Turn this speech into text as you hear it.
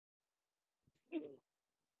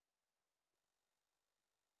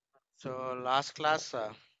So last class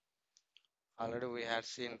already we had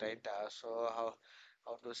seen, right? So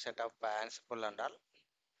how to set up Ansible and all,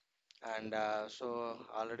 and so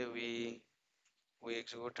already we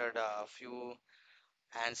executed a few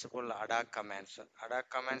Ansible ADA commands. ADA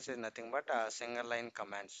commands is nothing but single line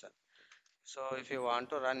commands. So if you want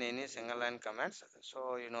to run any single line commands,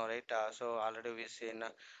 so you know, right? So already we seen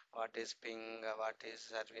what is ping, what is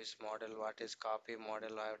service model, what is copy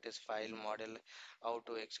model, what is file model, how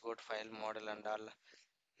to execute file model and all.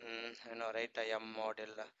 You know, right? M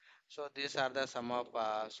model. So these are the some of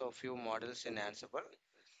so few models in Ansible.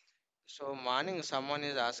 So morning someone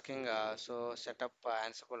is asking, so set up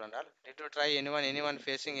Ansible and all. Did you try anyone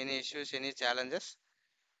facing any issues, any challenges?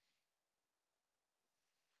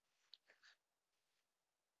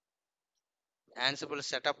 Ansible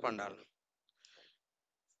setup and all.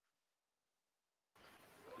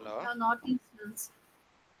 Hello. Not instance.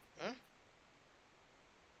 Hmm?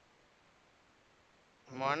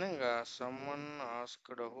 Morning, someone asked,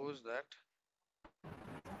 who's that?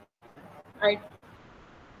 I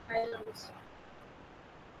I know this.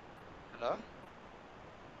 Hello?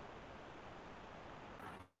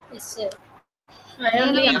 Yes, sir. I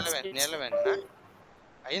only answered it, sir. Nieleven,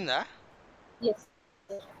 అయిందా Yes,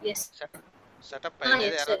 sir. Yes. Setup Ah, అయింది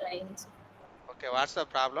yes, sir. Error I answered. Okay what's the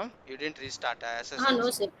problem you didn't restart Ah, no,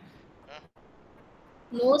 SSH sir.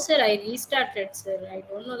 No, sir. I restarted, sir. I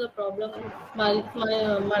don't know the problem. My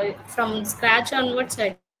from scratch onwards, I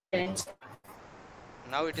did, sir.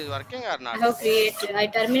 Now it is working or I not have created. I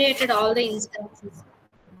terminated all the instances.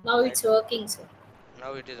 Now right it's working, sir. Now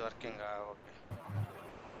it is working okay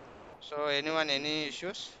so anyone any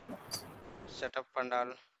issues setup and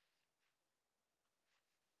all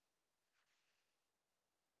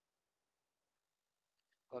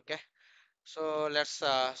okay so let's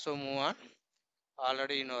so move on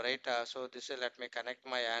already you know, right? So this is, let me connect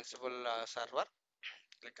my Ansible server.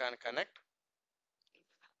 Click on connect.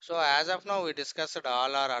 So as of now we discussed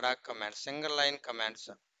all our ADA commands, single line commands.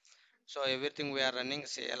 So everything we are running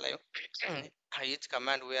CLI, each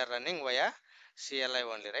command we are running via CLI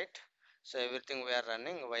only, right? So everything we are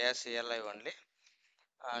running via CLI only.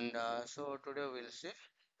 And so today we'll see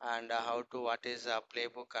and how to, what is a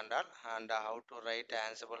playbook and all, and how to write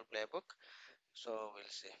Ansible playbook. So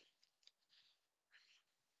we'll see.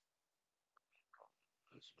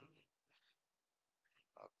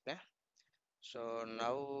 Okay. So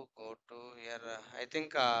now go to here. I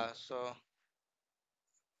think so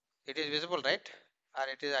it is visible, right? Or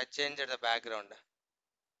it is, I changed the background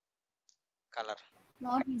color.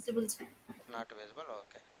 Not visible, sir. Not visible.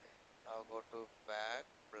 Okay. Now go to back,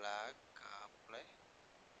 black, apply.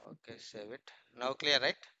 Okay, save it. Now clear,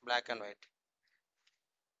 right? Black and white.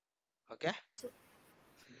 Okay.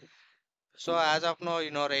 So as of now,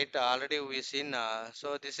 you know, right? Already we seen. So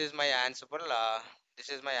this is my Ansible. This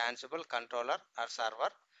is my Ansible controller or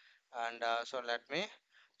server. And so let me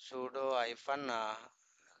sudo hyphen.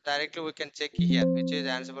 Directly we can check here, which is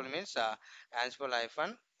Ansible means Ansible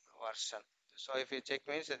hyphen version. So if you check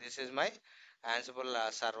means this is my Ansible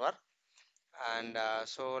server. And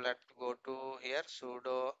so let's go to here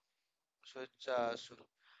sudo switch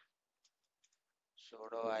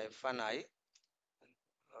sudo hyphen I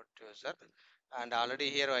user, and already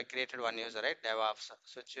here I created one user, right? DevOps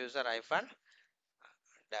switch user hyphen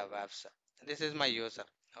DevOps. This is my user.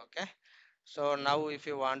 Okay. So now if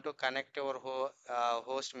you want to connect your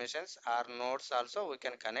host machines or nodes also, we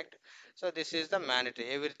can connect. So this is the mandatory,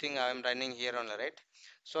 everything I am running here only, right?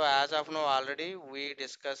 So as of now already we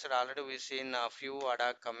discussed, already we seen a few ADA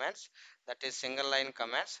commands, that is single line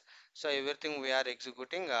commands. So everything we are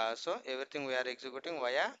executing, everything we are executing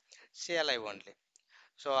via CLI only.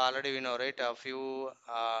 So already we know, right, a few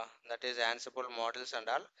that is Ansible models and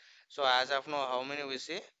all. So as of now, how many we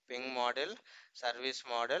see? Ping model, service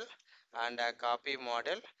model, and a copy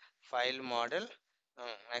model, file model.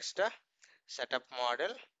 Next, setup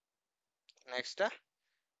model. Next,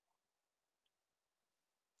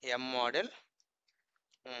 M model.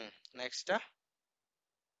 Next,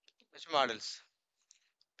 which models?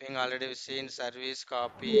 Ping already we seen, service,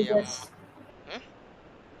 copy, M. Users. Hmm?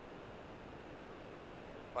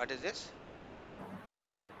 What is this?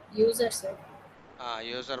 User, sir.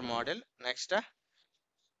 User model. Next,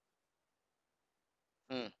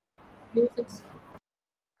 hmm. Users.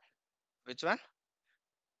 Which one?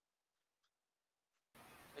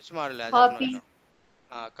 Which model as of now? Copy.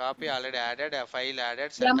 Copy already added, a file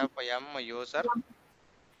added, Yum. setup M user. Yum.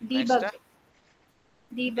 Next, Debug.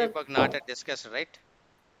 Debug. debug not yet discussed, right?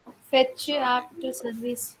 Fetch after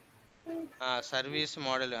service. Service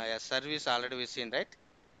model, yes, service already we seen, right?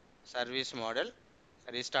 Service model,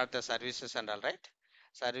 restart the services and all, right?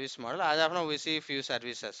 service model. As of now, we see few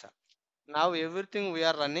services. Now everything we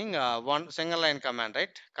are running one single line command, right?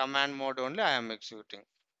 Command mode only I am executing.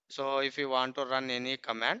 So if you want to run any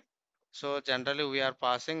command, so generally we are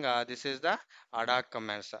passing this is the ada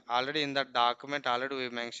commands. Already in the document already we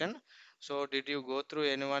mentioned. So did you go through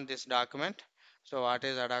anyone this document? So what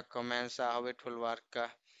is ada commands? How it will work?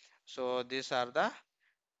 So these are the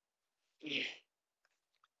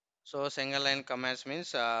so single line commands means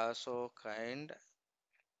so kind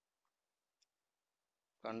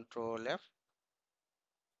control F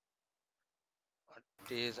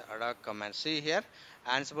is ada command. See here,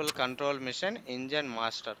 Ansible control mission engine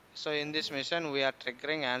master. So in this mission, we are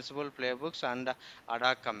triggering Ansible playbooks and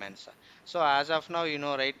ada commands. So as of now, you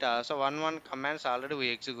know, right? So one commands already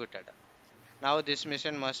we executed. Now this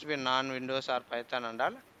mission must be non-Windows or Python and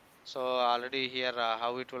all. So already here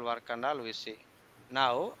how it will work and all we see.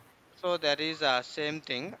 Now, so there is a same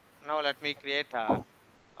thing. Now let me create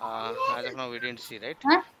as of now we didn't see, right?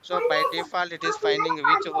 Huh? So by default it is finding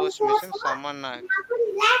which host mission. Someone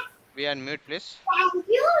be on mute, please. Thank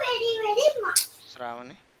you very much.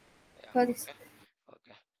 Shravani. Yeah, For this. okay.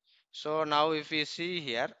 Okay. So now if we see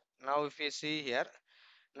here, now if we see here,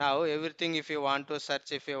 now everything if you want to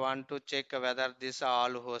search, if you want to check whether this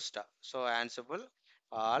all host. So Ansible,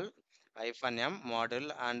 all hyphen M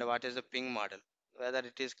model and what is the ping model, whether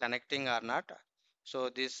it is connecting or not. So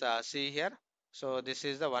this see here. So this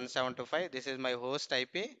is the 175. This is my host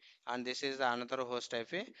IP and this is the another host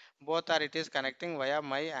IP. Both are it is connecting via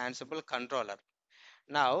my Ansible controller.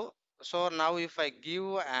 Now, so now if I give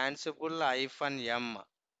Ansible hyphen M,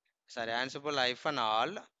 sorry, Ansible hyphen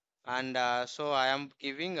all, and so I am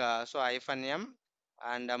giving so hyphen M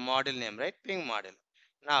and model name, right? Ping model.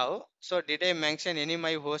 Now, so did I mention any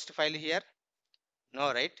my host file here?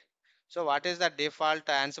 No, right? So what is the default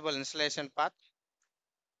Ansible installation path?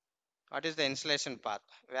 What is the installation path?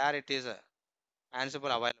 Where it is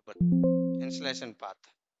Ansible available? Installation path.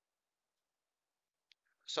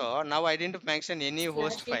 So now I didn't mention any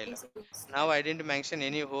host Slash file. etc. Now I didn't mention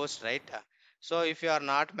any host, right? So if you are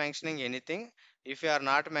not mentioning anything, if you are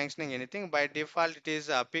not mentioning anything, by default it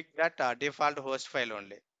is pick that default host file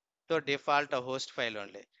only. So default host file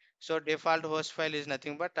only. So default host file is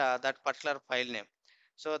nothing but that particular file name.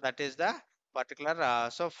 So that is the particular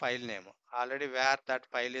so file name. Already where that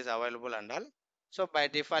file is available and all. So by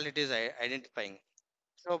default it is identifying.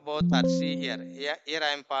 So both are see here. Here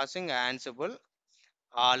I am passing Ansible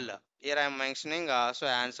all. Here I am mentioning so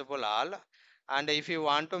Ansible all. And if you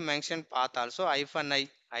want to mention path also hyphen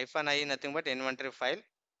I nothing but inventory file.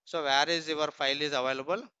 So where is your file is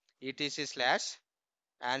available? etc slash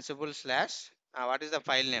Ansible slash what is the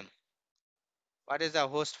file name? What is the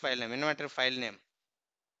host file name? Inventory file name.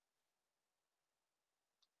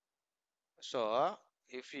 So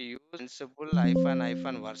if you use Ansible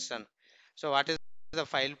hyphen version, so what is the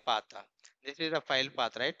file path? This is the file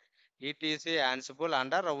path, right? etc Ansible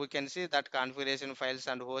under we can see that configuration files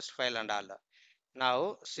and host file and all.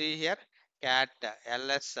 Now see here cat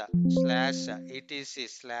ls slash etc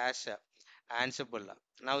slash Ansible.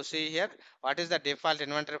 Now see here what is the default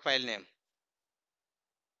inventory file name?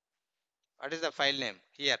 What is the file name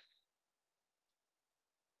here?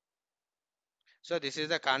 So this is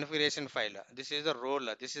the configuration file. This is the role.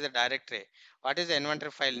 This is the directory. What is the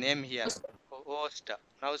inventory file name here? Host.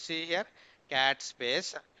 Now see here cat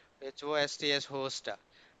space hosts host.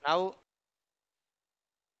 Now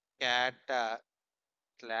cat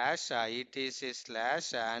slash etc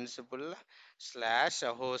slash ansible slash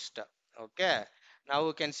host. Okay, now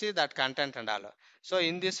we can see that content and all. So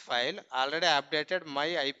in this file already updated my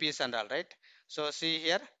ips and all, right? So see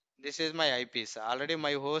here, this is my ips already,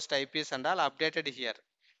 my host ips and all updated here.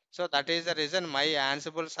 So that is the reason my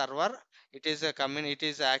ansible server it is a it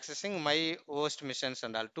is accessing my host missions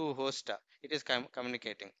and all two host it is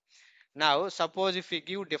communicating. Now suppose if we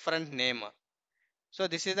give different name, so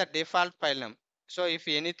this is the default file name. So if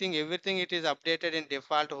anything, everything it is updated in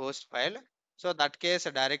default host file. So that case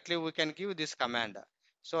directly we can give this command.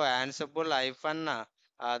 So Ansible hyphen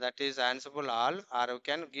that is Ansible all, or we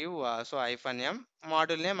can give so hyphen m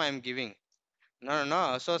module name I am giving. No,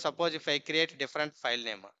 no, no. So suppose if I create different file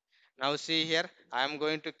name. Now see here, I am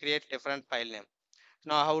going to create different file name.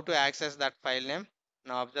 Now how to access that file name?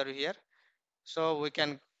 Now observe here. So we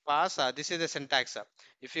can pass this is the syntax.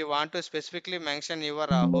 If you want to specifically mention your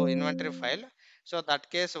whole inventory file, so that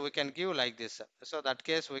case we can give like this. So that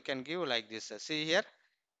case we can give like this. See here,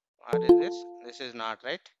 what is this? This is not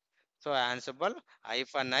right. So Ansible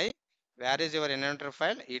hyphen I, where is your inventory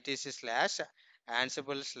file? etc slash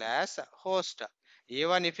Ansible slash host.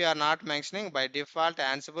 Even if you are not mentioning, by default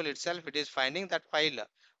Ansible itself it is finding that file,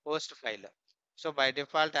 host file. So by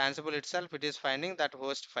default Ansible itself, it is finding that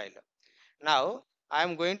host file. Now I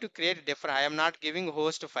am going to create different, I am not giving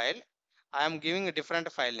host file, I am giving a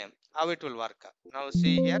different file name. How it will work? Now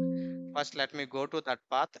see here, first let me go to that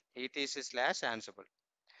path etc/ansible.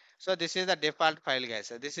 So this is the default file,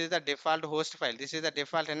 guys. This is the default host file. This is the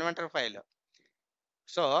default inventor file.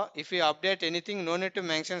 So if you update anything, no need to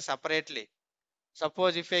mention separately.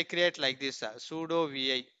 Suppose if I create like this, sudo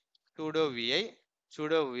vi, sudo vi,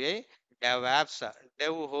 sudo vi, dev apps,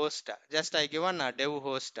 dev host. Just I given a dev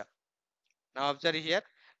host. Now observe here,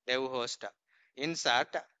 dev host.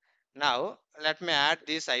 Insert. Now let me add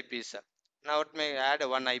these IPs. Now let me add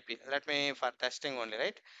one IP. Let me for testing only,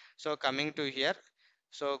 right? So coming to here.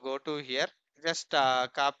 So go to here. Just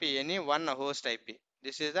copy any one host IP.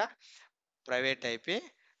 This is the private IP.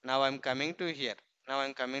 Now I'm coming to here. Now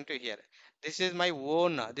I'm coming to here. This is my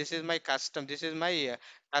own. This is my custom. This is my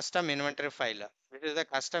custom inventory file. This is the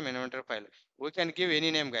custom inventory file. We can give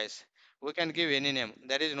any name, guys. We can give any name.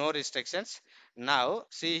 There is no restrictions. Now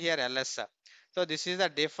see here ls. So this is the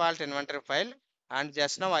default inventory file. And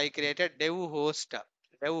just now I created dev host.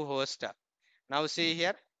 Dev host. Now see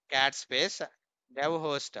here cat space dev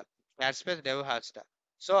host. Cat space dev host.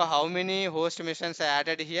 So how many host missions I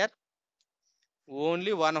added here?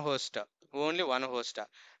 Only one host. Only one host.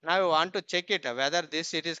 Now I want to check it whether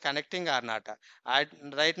this it is connecting or not. I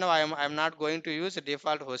right now I am not going to use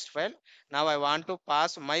default host file. Now I want to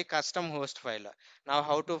pass my custom host file. Now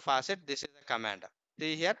how to pass it? This is the command.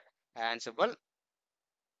 See here Ansible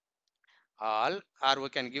all, or we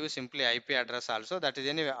can give simply IP address also. That is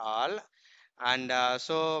anyway all. And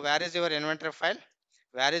so where is your inventory file?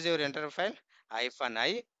 Where is your inventory file?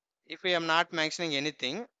 -I. If I am not mentioning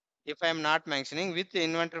anything, if I am not mentioning which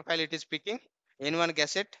inventory file it is picking, anyone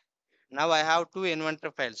guess it? Now I have two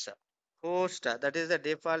inventory files. Host, that is the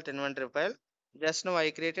default inventory file. Just now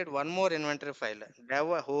I created one more inventory file, dev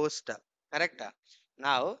host, correct?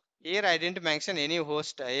 Now here I didn't mention any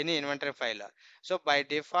host, any inventory file. So by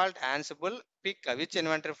default Ansible pick which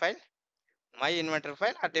inventory file? My inventory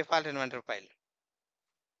file or default inventory file?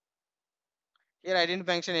 Here I didn't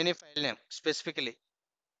mention any file name specifically.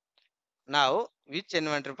 Now, which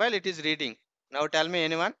inventory file it is reading? Now tell me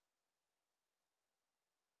anyone.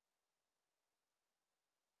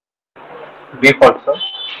 Default, sir.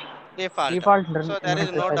 Default. Default So there is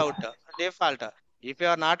inventory no file. doubt. Default. If you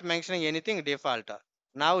are not mentioning anything, default.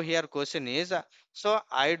 Now here question is, so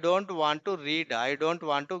I don't want to read. I don't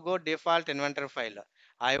want to go default inventory file.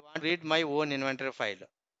 I want to read my own inventory file.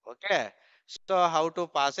 Okay. So how to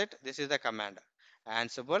pass it? This is the command.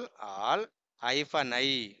 Ansible all hyphen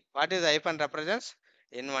I. What is hyphen represents?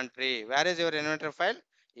 Inventory. Where is your inventory file?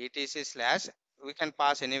 etc slash. We can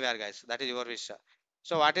pass anywhere, guys. That is your wish.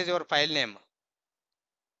 So what is your file name?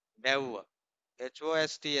 Dev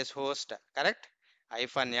hosts host, correct?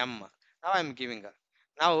 Hyphen m. Now I'm giving.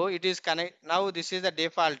 Now it is connect. Now this is the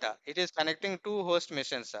default. It is connecting two host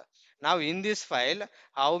machines. Now in this file,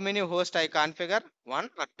 how many hosts I configure? One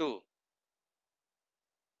or two?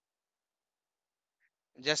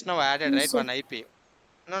 Just now I added, Two, right, sir. one IP.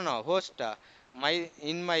 No, no, host. My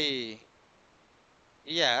in my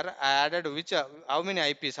here I added which how many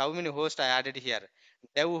IPs? How many hosts I added here?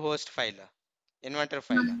 Dev host file, inventor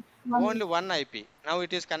file. One. Only one IP. Now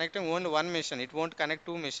it is connecting only one machine. It won't connect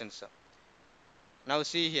two machines. Now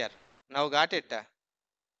see here. Now got it.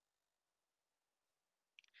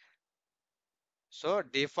 So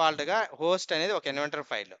default గా host అనేది ఒక inventor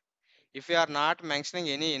file. If you are not mentioning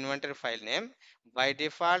any inventor file name, by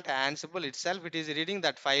default Ansible itself it is reading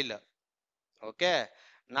that file. Okay.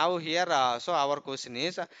 Now here so our question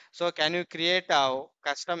is, so can you create a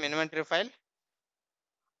custom inventory file?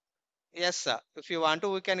 Yes, sir. If you want to,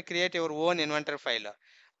 we can create your own inventory file.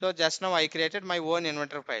 So just now I created my own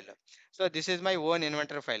inventory file. So this is my own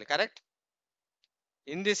inventory file, correct?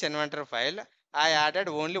 In this inventor file, I added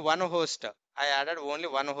only one host. I added only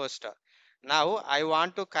one host. Now I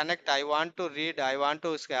want to connect, I want to read, I want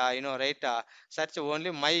to write search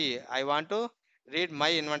only my, I want to read my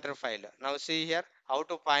inventor file. Now see here how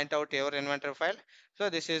to point out your inventor file. So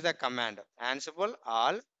this is the command Ansible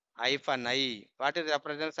all hyphen I. What is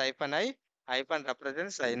represents hyphen I? Hyphen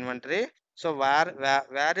represents the inventory. So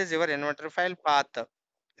where is your inventory file path?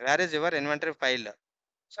 Where is your inventory file?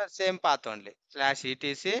 So same path only. Slash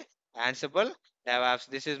etc Ansible DevOps.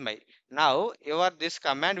 This is my. Now your this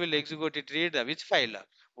command will execute it. Read which file?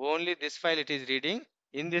 Only this file it is reading.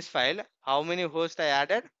 In this file, how many hosts I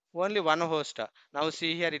added? Only one host. Now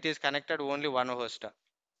see here it is connected only one host.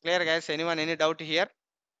 Clear, guys? Anyone any doubt here?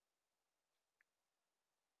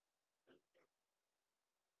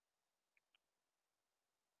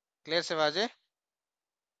 Clear, Shivaji?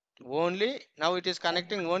 Only now it is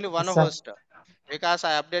connecting only one Yes, sir. host because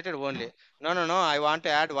I updated only. No. I want to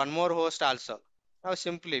add one more host also. Now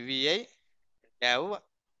simply vi dev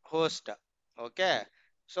host. Okay.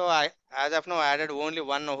 So I as of now added only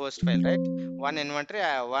one host file, right? One inventory,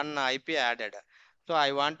 one IP added. So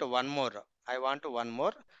I want one more. I want one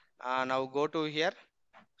more. Now go to here.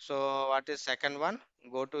 So what is second one?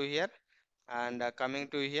 Go to here and coming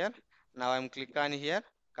to here. Now I'm click on here.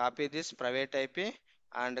 Copy this private IP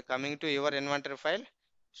and coming to your inventory file.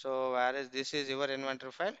 So whereas this is your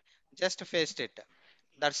inventory file, just paste it.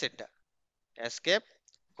 That's it. Escape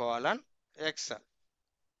colon X.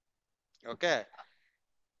 Okay.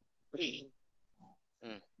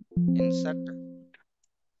 Mm. Insert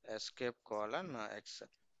escape colon X.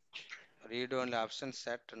 Read only option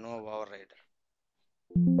set no override.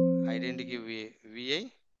 I didn't give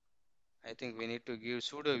VI. I think we need to give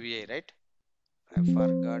sudo VI, right? I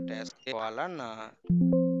forgot escape colon.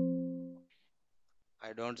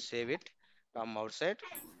 I don't save it. Come outside.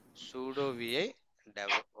 Sudo VI dev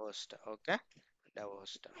host. Okay. Dev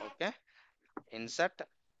host. Okay. Insert.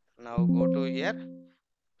 Now go to here.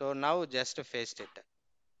 So now just paste it.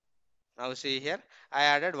 Now see here. I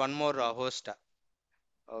added one more host.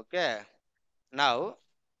 Okay. Now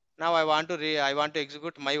Now I want to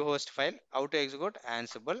execute my host file. How to execute?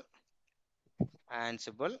 Ansible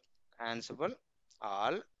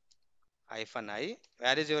all hyphen I.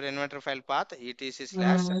 Where is your inventory file path? etc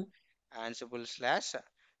slash Ansible slash.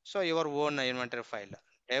 So your own inventory file.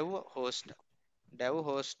 Dev host. Dev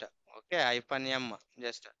host. Okay, hyphen m.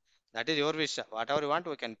 Just that is your wish. Whatever you want,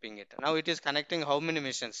 we can ping it. Now it is connecting how many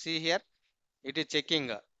missions? See here. It is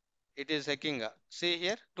checking. It is checking. See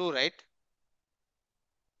here. Two, right?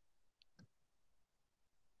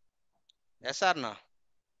 Yes or no?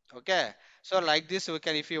 Okay, so like this we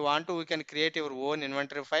can, if you want to, we can create your own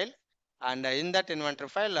inventory file, and in that inventory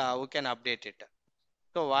file we can update it.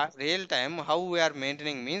 So what real time how we are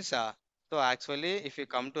maintaining means, so actually if you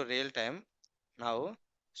come to real time now,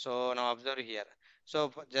 so now observe here.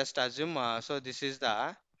 So just assume, so this is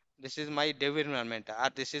my dev environment, or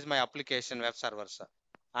this is my application web servers,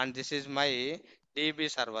 and this is my DB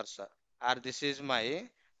servers, or this is my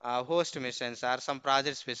host missions or some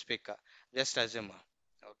project specific. Just assume.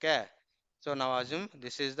 Okay. So now assume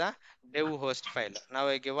this is the dev host file. Now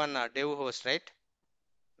I given dev host, right?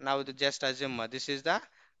 Now just assume this is the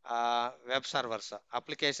web servers,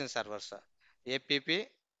 application servers, app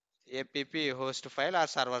host file or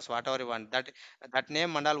servers, whatever you want. That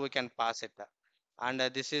name and all we can pass it. And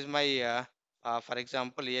this is my for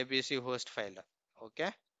example ABC host file.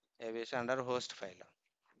 Okay, ABC under host file.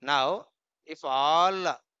 Now if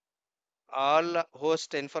all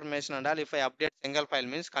host information and all, if I update single file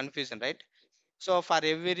means confusion, right? So for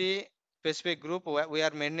every specific group, we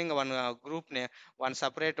are maintaining one group name, one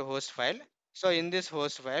separate host file. So in this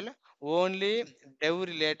host file, only dev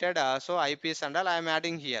related so IPs and all I am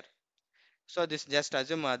adding here. So this just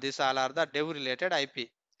assume this all are the dev related IP.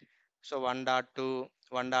 So 1.2,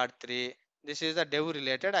 1.3, this is the dev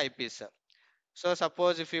related IPs. So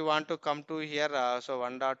suppose if you want to come to here, so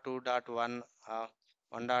 1.2.1,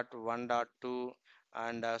 1.1.2,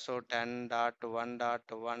 and so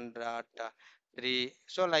 10.1.1.3.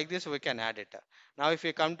 So like this we can add it. Now if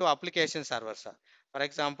you come to application servers, for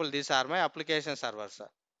example, these are my application servers.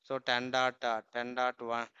 So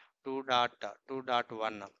 10.10.1,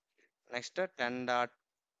 2.2.1. Next 10. That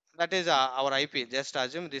is our IP. Just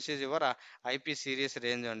assume this is your IP series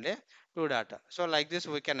range only. Two data. So like this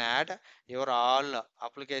we can add your all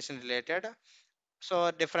application related.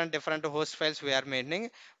 So different host files we are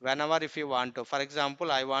maintaining whenever if you want to. For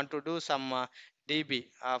example, I want to do some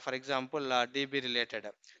DB. For example, DB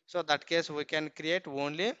related. So that case we can create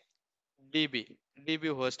only DB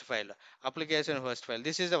host file, application host file.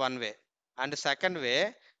 This is the one way. And the second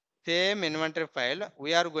way, same inventory file,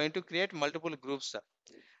 we are going to create multiple groups.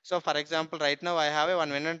 So for example, right now I have a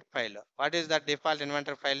one inventory file. What is that default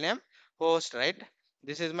inventory file name? Host, right?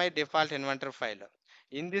 This is my default inventory file.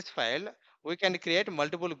 In this file, we can create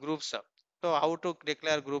multiple groups. So how to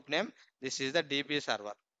declare group name? This is the DB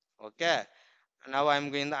server. Okay. Now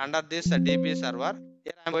I'm going under this DB server.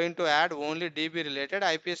 Here I'm going to add only DB related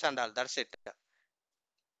IPs and all. That's it.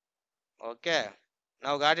 Okay.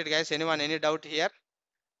 Now got it, guys. Anyone any doubt here?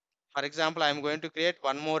 For example, I'm going to create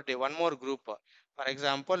one more group. For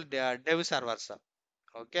example, the dev servers.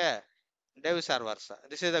 Okay, dev servers.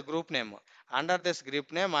 This is the group name. Under this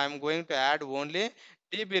group name, I am going to add only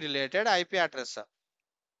DB related IP address.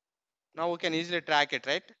 Now we can easily track it,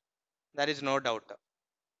 right? There is no doubt.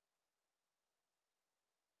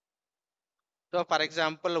 So for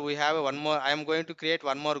example, we have one more. I am going to create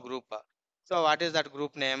one more group. So what is that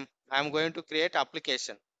group name? I am going to create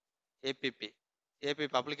application, app,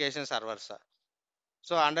 application servers.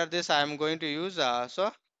 So under this I am going to use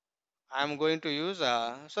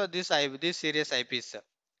this series IPs.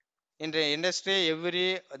 In the industry,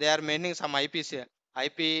 they are maintaining some IP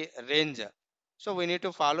range. So we need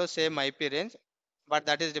to follow same IP range, but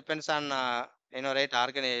that is depends on right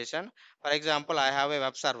organization. For example, I have a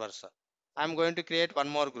web servers. I'm going to create one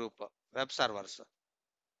more group, web servers.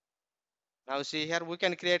 Now see here, we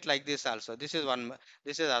can create like this also. This is one.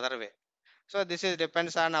 This is other way. So this is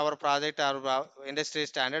depends on our project or industry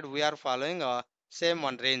standard. We are following same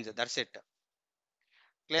one range. That's it.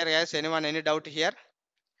 Clear, guys? Anyone any doubt here?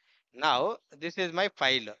 Now this is my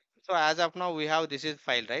file. So as of now we have this is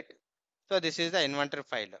file, right? So this is the inventory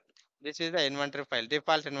file. This is the inventory file,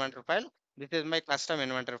 default inventory file. This is my custom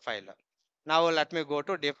inventory file. Now let me go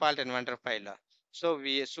to default inventory file. So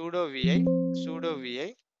we sudo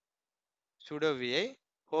vi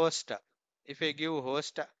host. If I give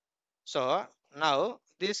host, so now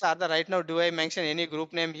these are the right now. Do I mention any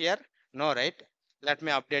group name here? No, right? Let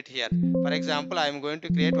me update here. For example, I am going to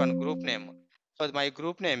create one group name. So my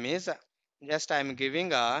group name is just I am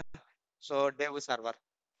giving a dev server.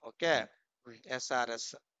 Okay,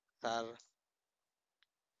 SRS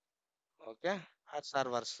okay,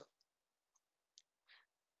 servers.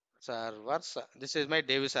 This is my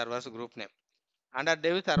dev servers group name. Under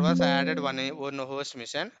dev servers, I added one host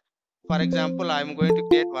mission. For example, I am going to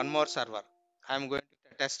create one more server. I am going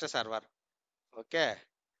to test a server. Okay,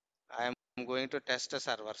 I am going to test the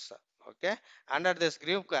servers. Okay, under this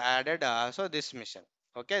group I added this mission.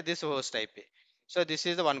 Okay, this host IP. So this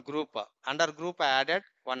is the one group. Under group I added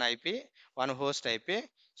one IP, one host IP.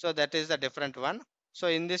 So that is the different one. So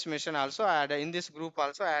in this mission also I added, in this group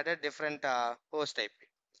also I added different host IP.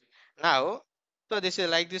 Now, so this is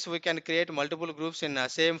like this. We can create multiple groups in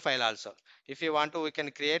same file also. If you want to, we can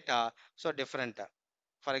create different.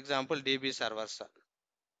 For example, DB servers.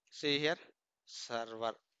 See here,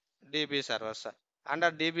 server, DB servers.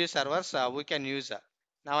 Under DB servers, we can use.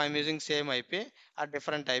 Now I'm using same IP, a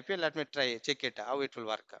different IP. Let me try, check it, how it will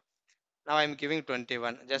work. Now I'm giving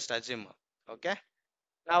 21, just assume. Okay.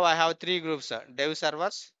 Now I have three groups, dev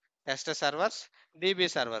servers, tester servers, DB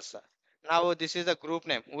servers. Now this is the group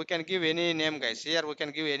name. We can give any name, guys. Here we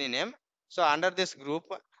can give any name. So under this group,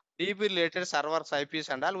 DB related servers, IPs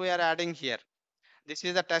and all we are adding here. This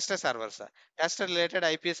is the tester servers. Tester related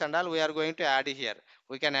IPs and all we are going to add here.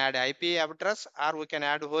 We can add IP address or we can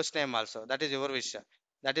add host name also. That is your wish.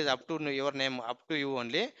 That is up to your name, up to you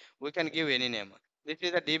only. We can give any name. This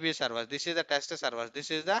is the DB servers. This is the tester servers.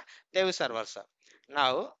 This is the dev servers.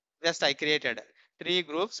 Now, just I created three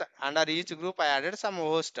groups. Under each group, I added some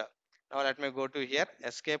host. Now let me go to here.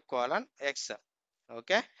 Escape colon X.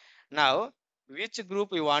 Okay. Now, which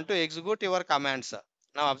group you want to execute your commands?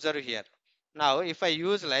 Now observe here. Now, if I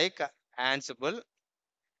use like Ansible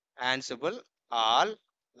all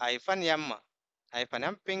hyphen m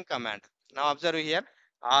ping command. Now observe here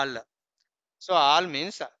all. So all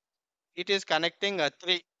means it is connecting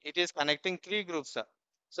three. It is connecting three groups.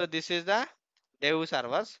 So this is the dev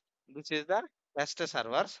servers. This is the test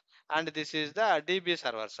servers, and this is the DB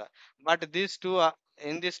servers. But these two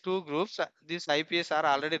in these two groups, these IPs are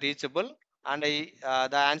already reachable, and the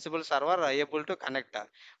Ansible server are able to connect.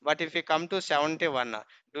 But if we come to 71,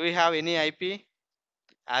 do we have any IP?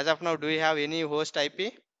 As of now, do we have any host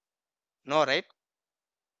IP? No, right?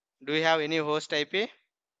 Do we have any host IP?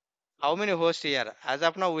 How many hosts here? As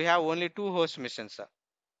of now, we have only two host missions.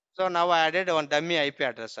 So now I added one dummy IP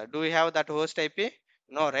address. Do we have that host IP?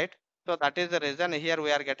 No, right? So that is the reason here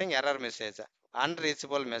we are getting error message,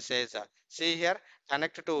 unreachable message. See here,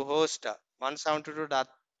 connect to host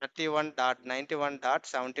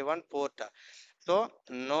 172.31.91.71 port. So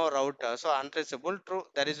no route. So unreachable, true.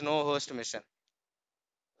 There is no host mission.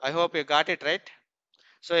 I hope you got it right.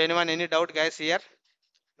 So anyone any doubt, guys, here?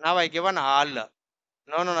 Now I given all. No,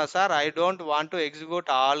 sir. I don't want to execute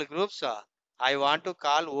all groups. I want to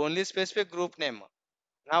call only specific group name.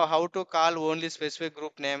 Now how to call only specific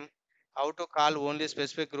group name? How to call only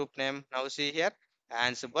specific group name? Now see here,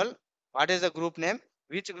 Ansible. What is the group name?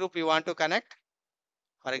 Which group you want to connect?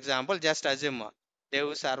 For example, just assume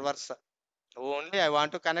dev servers. Only I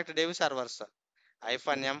want to connect dev servers.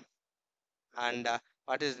 Hyphen m and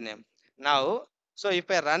what is the name? Now, so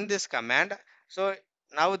if I run this command, so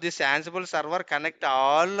now this Ansible server connect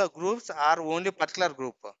all groups or only particular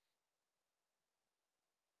group?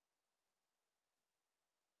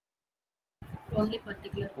 Only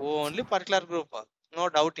particular groups. Only particular group. No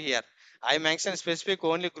doubt here. I mentioned specific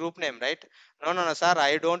only group name, right? No, sir.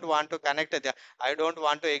 I don't want to connect I don't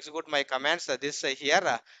want to execute my commands. This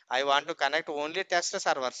here. I want to connect only test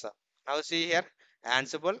servers. Now see here.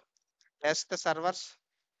 Ansible test servers.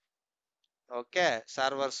 Okay,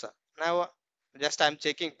 servers. Now just I'm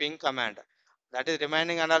checking ping command. That is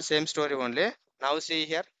remaining under same story only. Now see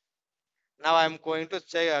here. Now I'm going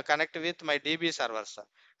to connect with my DB servers.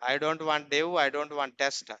 I don't want dev. I don't want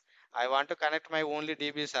test. I want to connect my only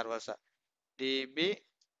DB servers. DB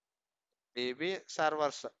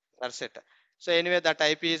servers. That's it. So anyway, that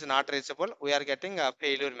IP is not reachable. We are getting a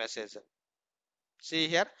failure message. See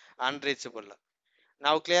here, unreachable.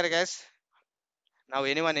 Now clear, guys. Now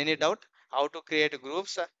anyone any doubt how to create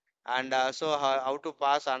groups and so how to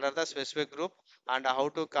pass under the specific group and how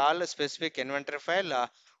to call a specific inventory file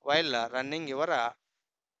while running your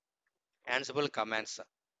Ansible commands.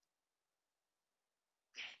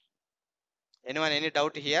 Anyone any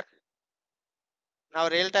doubt here? Now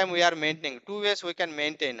real time we are maintaining two ways we can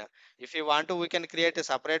maintain. If you want to, we can create a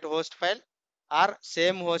separate host file or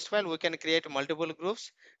same host file we can create multiple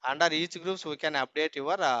groups. Under each groups we can update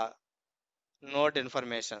your node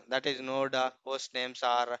information, that is node host names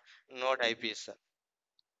or node IPs.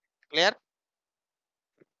 Clear?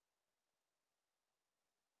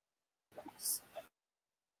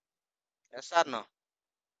 Yes or no?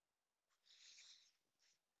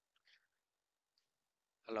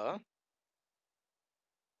 Hello,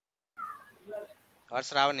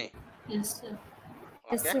 what's Ravani? Yes, sir.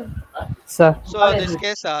 Yes, Okay. sir. Sir, So this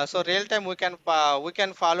case, so real time we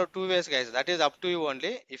can follow two ways, guys. That is up to you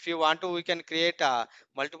only. If you want to, we can create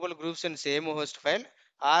multiple groups in same host file,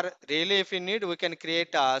 or really if you need, we can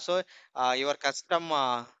create your custom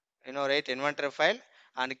right inventory file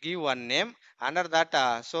and give one name. Under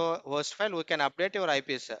that so host file we can update your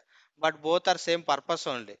IPs, but both are same purpose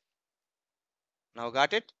only. Now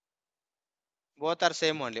got it? Both are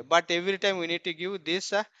same only, but every time we need to give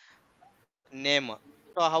this name.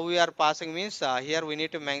 So how we are passing means here we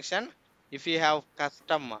need to mention if you have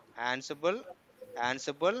custom Ansible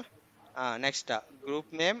next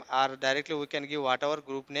group name, or directly we can give whatever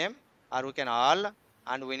group name, or we can all,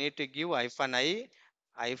 and we need to give hyphen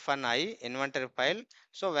I inventory file.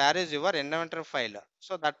 So where is your inventory file?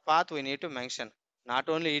 So that path we need to mention. Not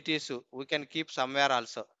only etc, we can keep somewhere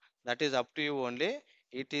also. That is up to you only.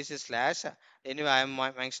 etc slash anyway I am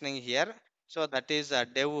mentioning here. So that is a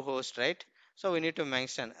dev host, right? So we need to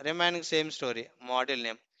mention remaining same story model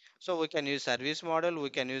name. So we can use service model, we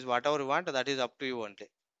can use whatever we want, that is up to you only.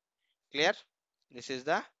 Clear? This is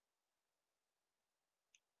the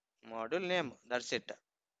module name, that's it.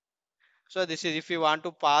 So this is if you want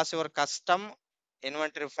to pass your custom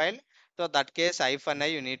inventory file. So that case hyphen I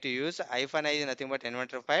you need to use. Hyphen I is nothing but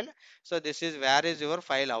inventory file. So this is where is your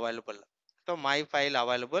file available. So my file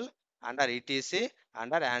available under etc,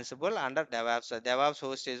 under Ansible, under DevOps. DevOps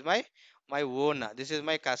host is my own. This is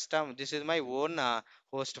my custom. This is my own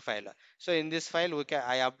host file. So in this file we can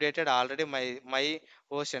I updated already my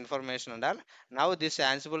host information and all. Now this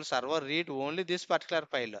Ansible server read only this particular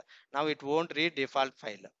file. Now it won't read default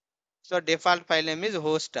file. So default file name is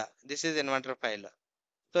host. This is inventor file.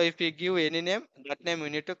 So if you give any name, that name we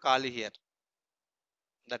need to call here.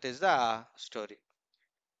 That is the story.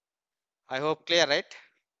 I hope clear, right?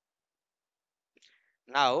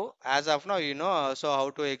 Now, as of now, you know, so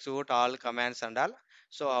how to execute all commands and all.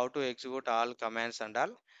 So how to execute all commands and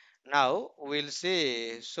all. Now we'll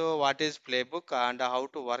see. So what is playbook and how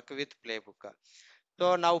to work with playbook.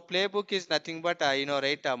 So now playbook is nothing but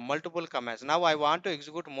right multiple commands. Now I want to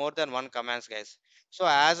execute more than one commands, guys. So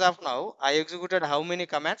as of now, I executed how many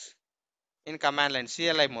commands? In command line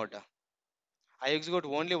CLI mode. I execute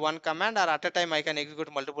only one command, or at a time I can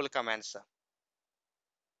execute multiple commands.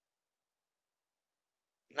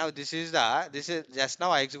 Now this is just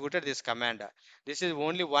now I executed this command. This is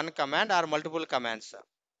only one command or multiple commands.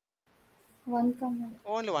 One comment.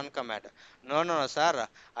 Only one command. No, sir.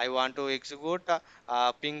 I want to execute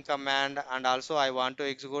ping command, and also I want to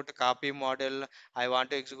execute copy model. I want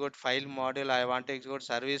to execute file model. I want to execute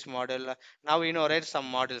service model. Now right some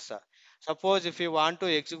models. Suppose if you want to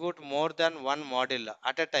execute more than one model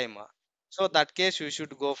at a time, so that case you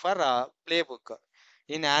should go for playbook.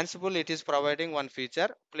 In Ansible, it is providing one feature,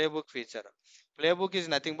 playbook feature. Playbook is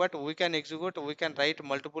nothing but we can execute, we can write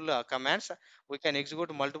multiple commands, we can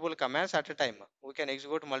execute multiple commands at a time. We can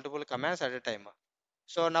execute multiple commands at a time.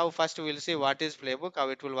 So now first we'll see what is playbook, how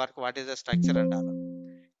it will work, what is the structure and all.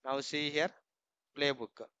 Now see here,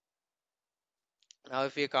 playbook. Now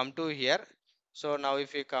if you come to here, so now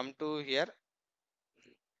if you come to here,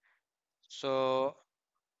 so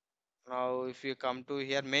Now if you come to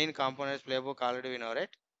here, main components playbook already we know, right?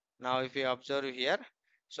 Now if you observe here,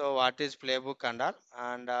 so what is playbook and all,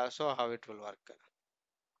 and so how it will work.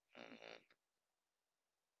 Mm.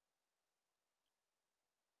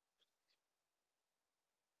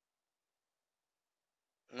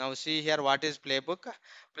 Now see here what is playbook.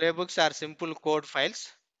 Playbooks are simple code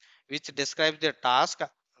files which describes the task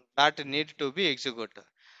that need to be executed.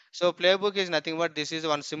 So playbook is nothing but this is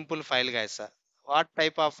one simple file, guys. What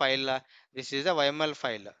type of file? This is a YML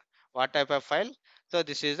file. What type of file? So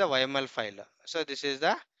this is the YML file. So this is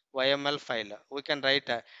the YML file. We can write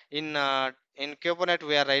in Kubernetes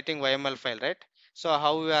we are writing YML file, right? So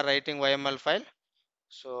how we are writing YML file?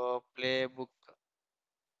 So playbook.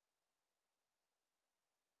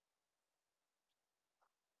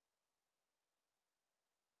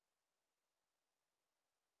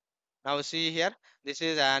 Now see here, this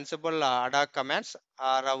is Ansible ADA commands,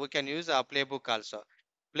 or we can use a playbook also.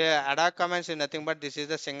 ADA commands is nothing but this is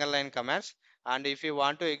the single line commands, and if you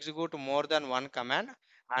want to execute more than one command,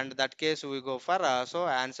 and that case we go for so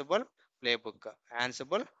Ansible playbook.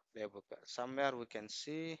 Ansible playbook. Somewhere we can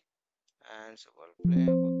see Ansible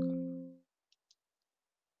playbook.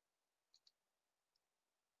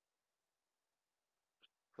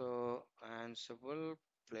 So Ansible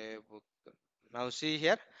playbook. Now see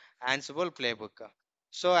here, Ansible playbook.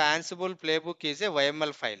 So Ansible playbook is a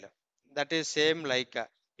YML file. That is same like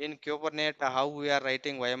in Kubernetes how we are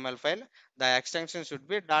writing YML file. The extension should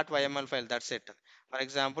be .yml file. That's it. For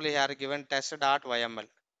example, here given test.yml.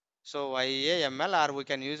 So YAML or we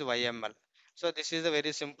can use YML. So this is a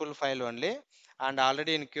very simple file only. And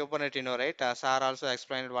already in Kubernetes, right? Sir also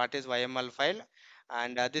explained what is YML file.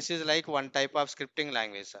 And this is like one type of scripting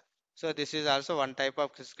language. So this is also one type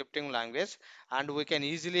of scripting language, and we can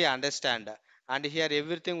easily understand. And here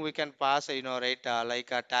everything we can pass, right? Like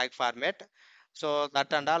a tag format. So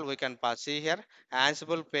that and all we can pass. See here,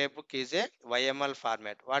 Ansible Playbook is a YML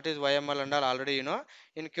format. What is YML and all already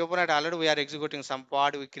in Kubernetes already we are executing some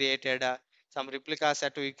pod we created, some replica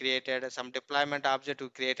set we created, some deployment object we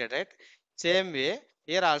created, right? Same way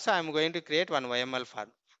here also I am going to create one YML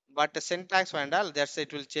form, but the syntax and all that's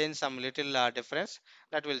it will change some little difference.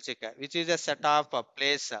 That will check which is a set of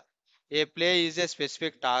plays. A play is a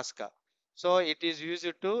specific task, so it is used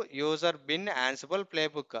to user bin Ansible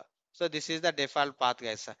playbook. So this is the default path,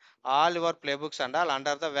 guys. All your playbooks and all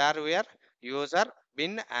under the where we are user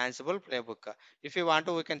bin Ansible playbook. If you want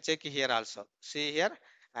to, we can check here also. See here,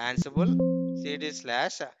 Ansible cd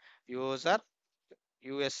slash user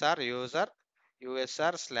usr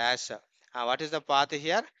slash. What is the path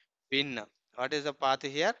here? Bin. What is the path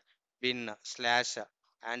here? Bin slash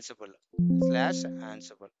Ansible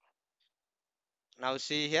Ansible. Now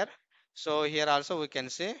see here. So here also we can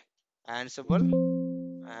say Ansible.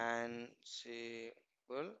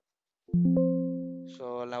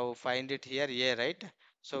 So now find it here, yeah, right?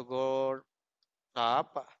 So go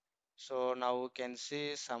top. So now we can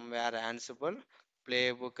see somewhere Ansible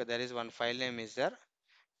playbook. There is one file name is there.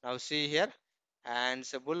 Now see here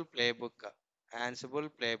Ansible playbook. Ansible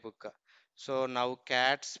playbook. So now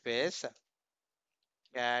cat space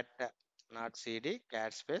cat not cd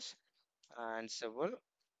cat space Ansible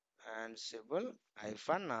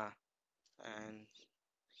hyphen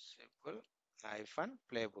Ansible hyphen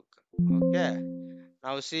playbook. Okay.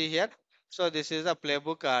 Now see here. So this is the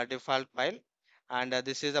playbook default file, and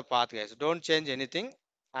this is the path, guys. Don't change anything.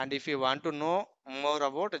 And if you want to know more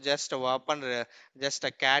about, just open just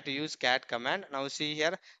a cat use cat command. Now see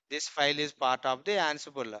here, this file is part of the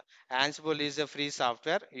Ansible. Ansible is a free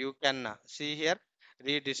software. You can see here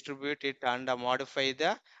redistribute it and modify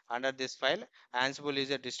the under this file. Ansible is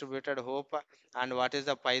a distributed hope, and what is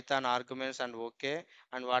the Python arguments and okay,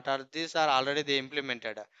 and what are these are already they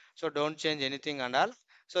implemented. So don't change anything and all.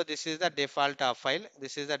 So this is the default file.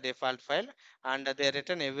 This is the default file, and they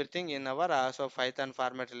written everything in our so Python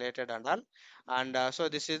format related and all. And so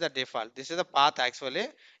this is the default. This is the path actually.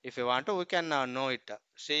 If you want to, we can know it.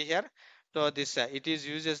 See here. So this it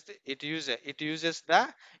uses the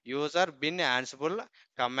user bin Ansible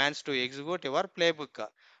commands to execute your playbook.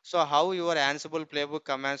 So how your Ansible playbook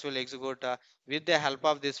commands will execute with the help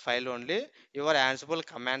of this file only. Your Ansible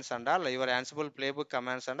commands and all, your Ansible playbook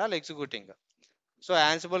commands and all executing. So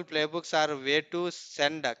Ansible playbooks are a way to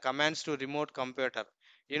send commands to remote computer.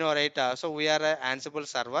 Right? So we are a Ansible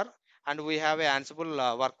server, and we have a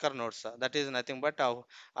Ansible worker nodes. That is nothing but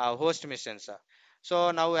host missions.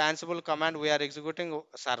 So now Ansible command we are executing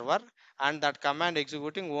server, and that command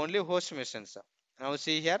executing only host missions. Now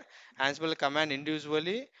see here Ansible command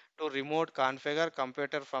individually to remote configure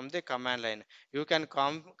computer from the command line. You can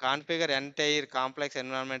configure entire complex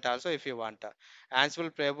environment also if you want.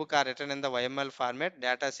 Ansible playbook are written in the YML format,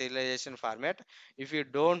 data serialization format. If you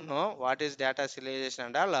don't know what is data serialization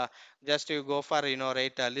and all, just you go for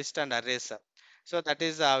write list and arrays. So that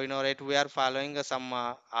is right, we are following some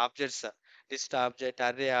objects, list object,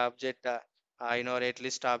 array object, right,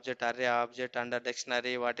 list object, array object, under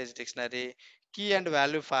dictionary, what is dictionary, key and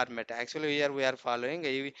value format. Actually here we are following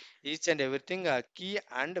each and everything key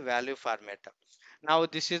and value format. Now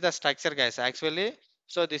this is the structure, guys. Actually,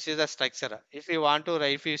 so this is the structure. If you want to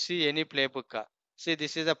write, if you see any playbook, see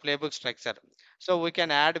this is a playbook structure. So we can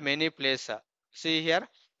add many plays. See here,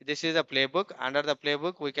 this is a playbook. Under the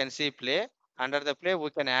playbook we can see play. Under the play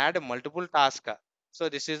we can add multiple tasks. So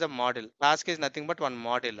this is the model. Task is nothing but one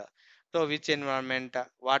model. So which environment,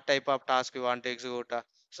 what type of task we want to execute.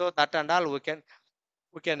 So that and all we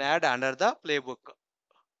can add under the playbook.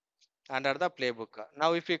 Under the playbook.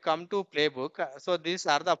 Now if you come to playbook, so these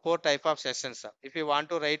are the four type of sessions. If you want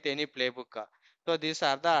to write any playbook, so these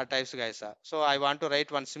are the types, guys. So I want to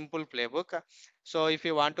write one simple playbook. So if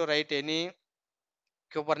you want to write any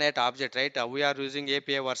Kubernetes object, right? We are using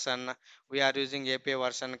API version, we are using API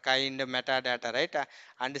version, kind, metadata, right?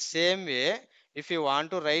 And same way, if you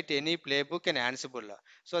want to write any playbook in Ansible,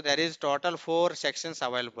 so there is total 4 sections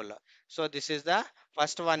available. So this is the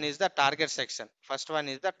first one is the target section. First one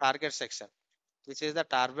is the target section. This is the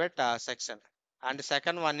target section. And the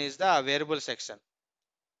second one is the variable section.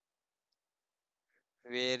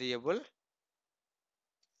 Variable.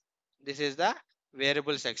 This is the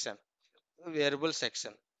variable section. Variable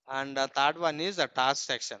section. And the third one is the task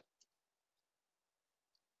section.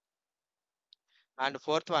 And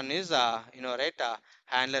fourth one is right,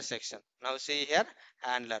 handler section. Now see here,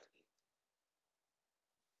 handler.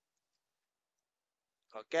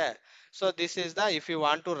 Okay, so this is the, if you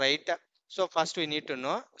want to write, so first we need to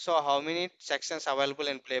know, so how many sections available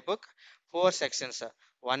in playbook? 4 sections.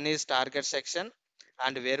 One is target section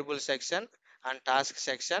and variable section and task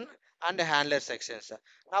section and handler sections.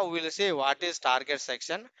 Now we will see what is target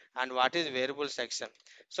section and what is variable section.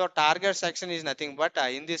 So target section is nothing but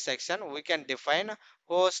in this section we can define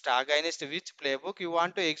host against which playbook you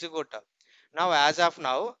want to execute. Now as of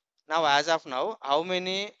now, how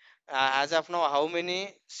many how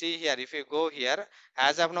many, see here, if you go here,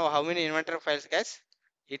 as of now how many inventory files, guys?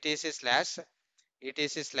 etc slash,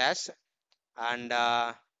 etc slash, and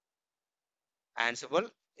Ansible.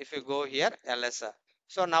 If you go here, ls.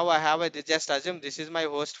 So now I have a, just assume this is my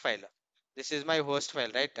host file. This is my host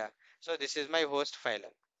file, right? So this is my host file.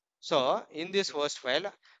 So in this host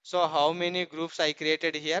file, so how many groups I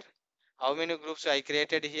created here? How many groups I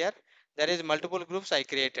created here? There is multiple groups I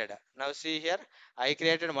created. Now see here, I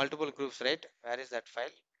created multiple groups, right? Where is that file?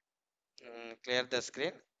 Clear the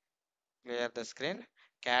screen. Clear the screen.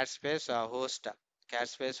 Cat space host. Cat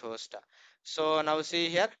space host. So now see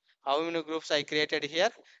here, how many groups I created here?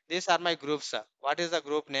 These are my groups. What is the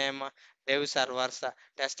group name? Dev servers,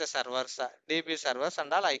 test servers, DB servers,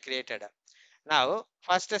 and all I created. Now,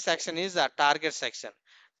 first section is the target section.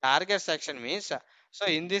 Target section means, so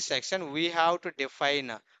in this section we have to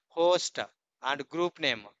define host and group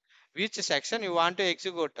name. Which section you want to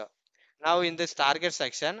execute? Now in this target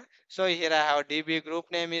section, so here I have DB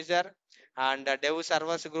group name is there, and dev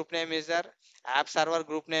servers group name is there, app server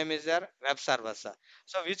group name is there, web servers.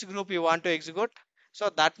 So which group you want to execute? So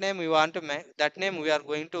that name we want to make, that name we are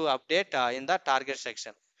going to update in the target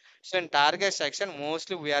section. So in target section,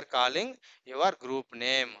 mostly we are calling your group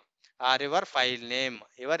name or your file name,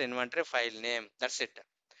 your inventory file name. That's it.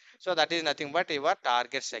 So that is nothing but your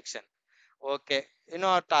target section. Okay,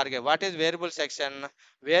 our target. What is variable section?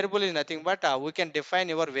 Variable is nothing but we can define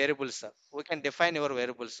your variables. We can define your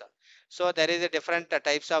variables. So there is a different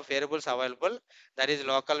types of variables available. There is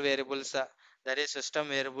local variables. There is system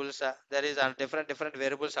variables. There is different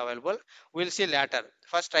variables available. We'll see later.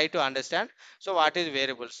 First, try to understand. So what is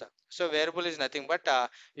variables? So variable is nothing but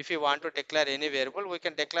if you want to declare any variable, we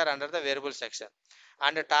can declare under the variable section.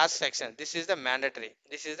 And the task section. This is the mandatory.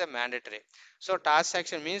 This is the mandatory. So task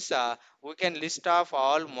section means we can list off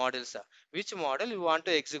all models, which model you want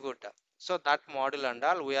to execute. So that model and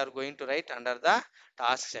all we are going to write under the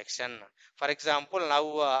task section. For example,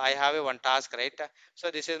 now I have a one task, right? So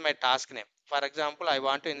this is my task name. For example, I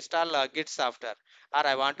want to install git software, or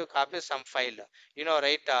I want to copy some file,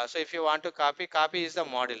 right? So if you want to copy is the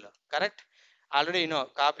model, correct? Already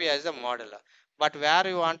copy as the model, but where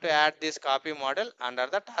you want to add this copy model? Under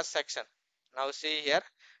the task section. Now see here,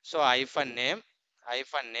 so hyphen name,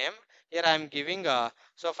 here I am giving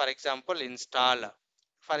so for example install,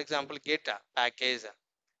 for example git package.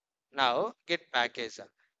 Now git package.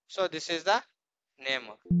 So this is the name.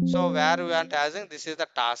 So where we want asking, this is the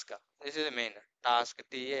task. This is the main task,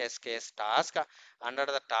 TASK, task. Under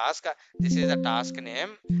the task, this is the task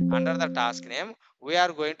name. Under the task name, we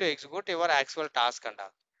are going to execute your actual task and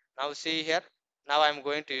all. Now see here. Now I am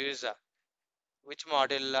going to use which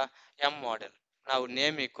model? M model. Now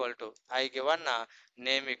name equal to, I given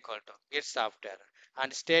name equal to git software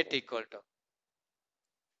and state equal to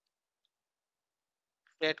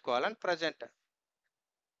state colon present.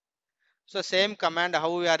 So same command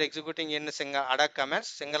how we are executing in single other commands,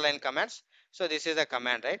 single line commands. So this is the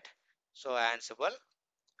command, right? So Ansible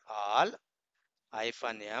all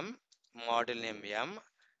hyphen m model name m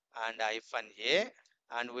and hyphen a,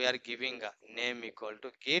 and we are giving name equal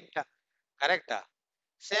to git, correct?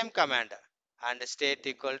 Same command and state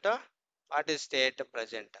equal to what is state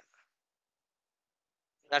present.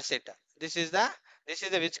 That's it. This is the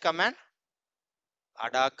which command?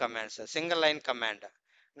 Ada commands, single line command.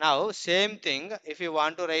 Now same thing if you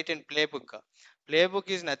want to write in playbook. Playbook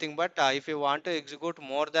is nothing but if you want to execute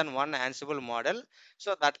more than one Ansible model,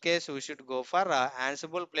 so that case we should go for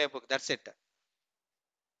Ansible playbook. That's it.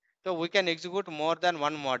 So we can execute more than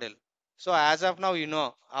one model. So as of now, you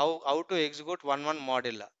know how to execute one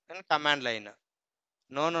model in command line.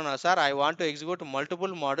 No, sir. I want to execute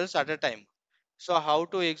multiple models at a time. So how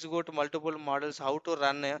to execute multiple models, how to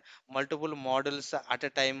run multiple models at a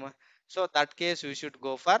time. So that case we would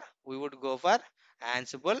go for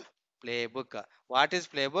Ansible playbook. What is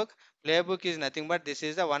playbook? Playbook is nothing but this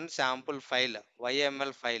is the one sample file,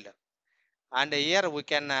 YML file. And here we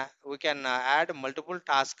can add multiple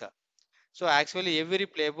tasks. So actually every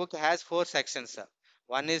playbook has four sections.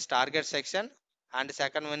 One is target section, and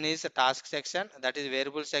second one is task section, that is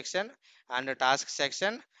variable section, and task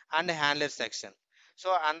section, and handler section.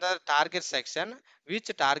 So under target section, which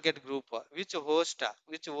target group, which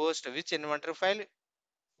inventory file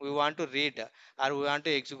we want to read or we want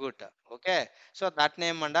to execute. Okay, so that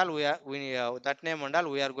name and all we are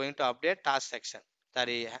going to update task section, that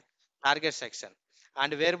is target section.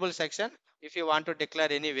 And variable section, if you want to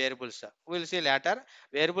declare any variables, we'll see later.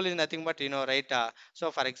 Variable is nothing but right. So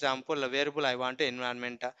for example, a variable I want to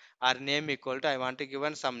environment or name equal to I want to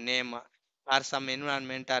given some name or some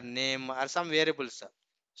environment or name or some variables.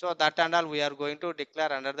 So that and all we are going to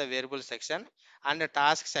declare under the variable section. And the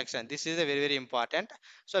task section, this is a very important.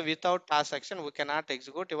 So without task section, we cannot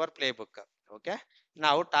execute your playbook. Okay.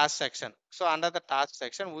 Now task section. So under the task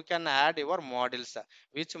section, we can add your models.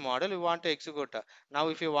 Which model you want to execute. Now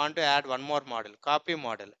if you want to add one more model, copy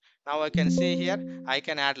model. Now I can see here, I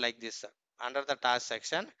can add like this. Under the task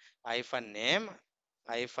section, hyphen name,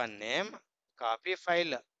 copy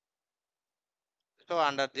file. So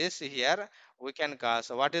under this here, we can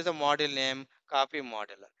so what is the model name? Copy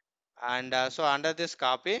model. And so under this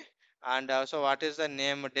copy, and so what is the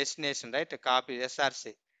name? Destination, right? Copy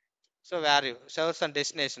src. So value source and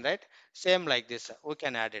destination, right? Same like this we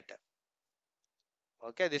can add it.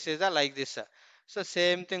 Okay, this is the like this. So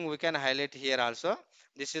same thing we can highlight here also.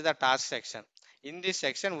 This is the task section. In this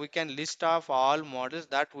section we can list off all models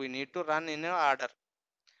that we need to run in an order.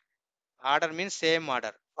 Order means same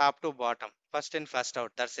order, top to bottom, first in first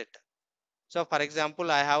out, that's it. So for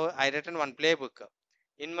example, I written one playbook.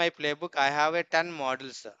 In my playbook, I have a 10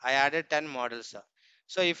 models. I added 10 models.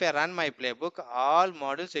 So if I run my playbook, all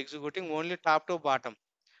models executing only top to bottom.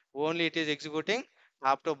 Only it is executing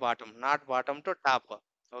top to bottom, not bottom to top.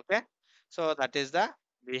 Okay. So that is the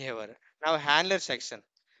behavior. Now handler section.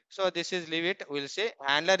 So this is leave it. We'll say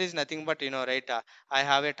handler is nothing but right. I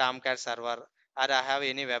have a Tomcat server, or I have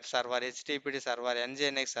any web server, HTTP server,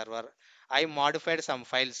 Nginx server. I modified some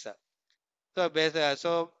files.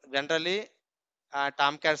 So generally,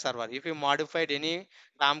 Tomcat server. If you modified any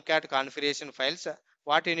Tomcat configuration files,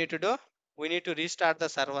 what you need to do? We need to restart the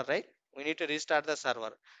server, right? We need to restart the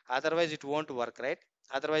server. Otherwise, it won't work, right?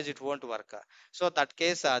 Otherwise, it won't work. So that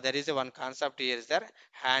case, there is a one concept here is there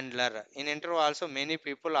handler. In interview also, many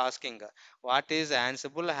people asking, what is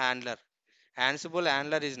Ansible handler? Ansible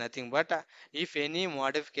handler is nothing but if any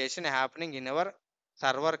modification happening in our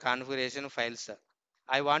server configuration files,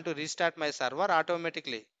 I want to restart my server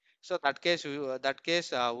automatically. So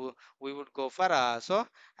we would go for so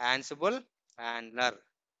Ansible handler.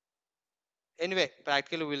 Anyway,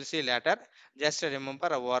 practically we'll see later. Just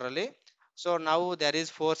remember orally. So now there is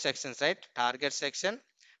four sections, right? Target section,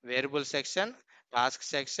 variable section, task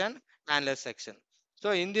section, handler section.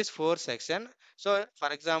 So in this four section, so for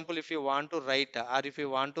example, if you want to write or if you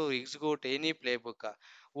want to execute any playbook,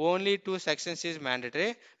 only two sections is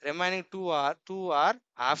mandatory. Remaining two are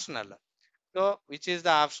optional. So which is the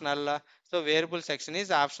optional? So variable section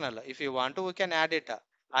is optional. If you want to, we can add it.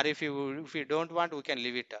 or if you don't want, we can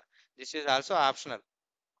leave it. This is also optional.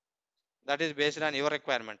 That is based on your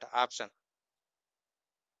requirement option.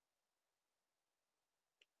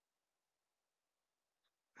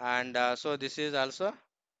 And so this is also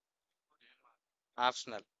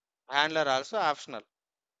optional. Handler also optional.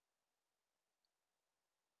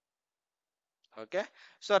 Okay.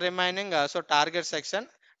 So remaining, so target section,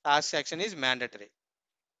 task section is mandatory.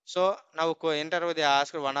 So now interview they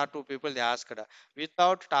asked one or two people, they asked,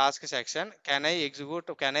 without task section, can I execute,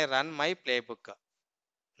 can I run my playbook?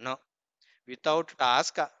 No. Without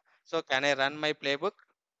task, so can I run my playbook?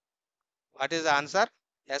 What is the answer?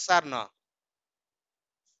 Yes or no?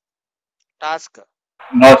 Task.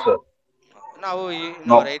 No, sir. Now you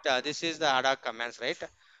know, No. right? This is the ad hoc commands, right?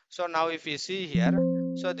 So now if you see here,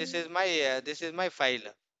 so this is my file.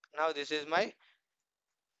 Now this is my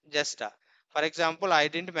just for example, I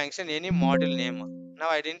didn't mention any module name. Now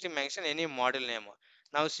I didn't mention any module name.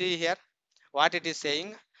 Now see here what it is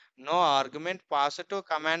saying. No argument passed to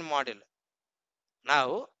command module.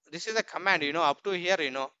 Now this is a command, up to here,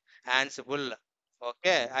 Ansible.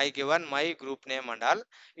 Okay, I given my group name and all.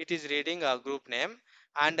 It is reading a group name,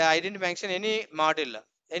 and I didn't mention any module,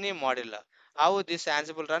 any module. How this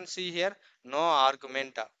Ansible run? See here, no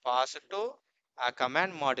argument passed to a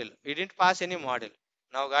command module. We didn't pass any module.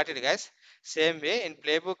 Now got it, guys. Same way in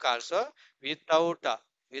playbook also, without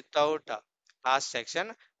task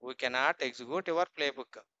section, we cannot execute your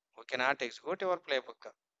playbook. We cannot execute your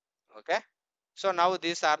playbook. Okay. So now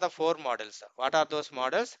these are the four models. What are those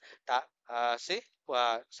models? See,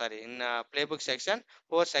 sorry, in playbook section,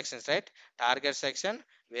 four sections, right? Target section,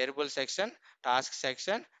 variable section, task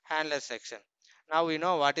section, handler section. Now we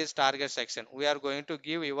know what is target section. We are going to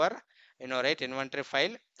give your, right, inventory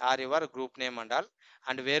file or your group name and all.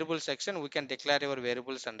 And variable section, we can declare your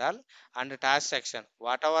variables and all. And task section,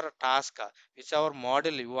 whatever task, whichever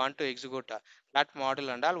model you want to execute, that model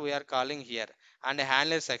and all we are calling here. And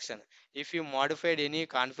handler section, if you modified any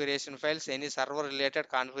configuration files, any server related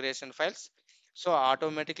configuration files, so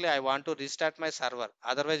automatically I want to restart my server,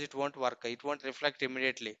 otherwise it won't work, it won't reflect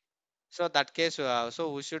immediately. So that case,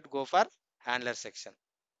 so we should go for handler section.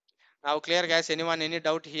 Now clear, guys? Anyone any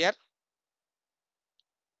doubt here?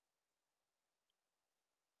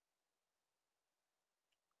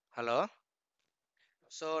 Hello.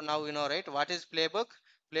 So now you know, right, what is playbook?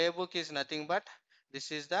 Playbook is nothing but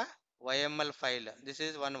this is the YML file. This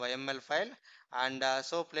is one YML file, and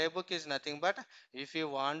so playbook is nothing but if you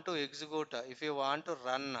want to execute, if you want to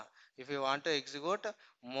run, if you want to execute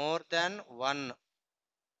more than one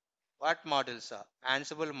what models?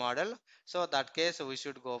 Ansible model. So that case we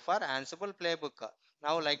should go for Ansible playbook.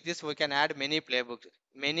 Now like this we can add many playbooks,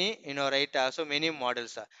 many right. So many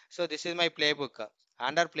models. So this is my playbook.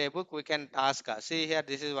 Under playbook we can task. See here,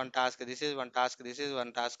 this is one task, this is one task, this is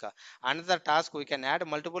one task. Another task we can add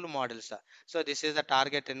multiple models. So this is the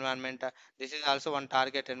target environment. This is also one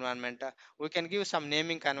target environment. We can give some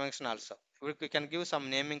naming convention also. We can give some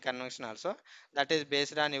naming convention also. That is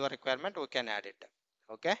based on your requirement. We can add it.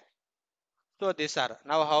 Okay. So these are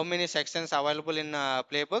now how many sections available in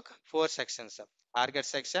playbook? Four sections: target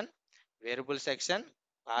section, variable section,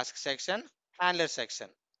 task section, handler section.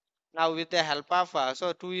 Now with the help of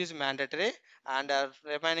so two is mandatory and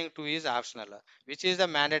remaining two is optional. Which is the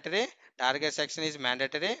mandatory? Target section is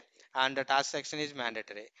mandatory and the task section is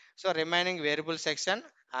mandatory. So remaining variable section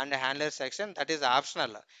and handler section, that is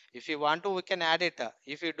optional. If you want to, we can add it.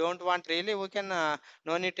 If you don't want, really we can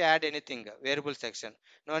no need to add anything. Variable section,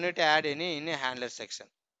 no need to add any in a handler section.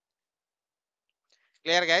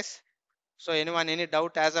 Clear, guys? So anyone any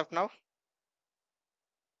doubt as of now?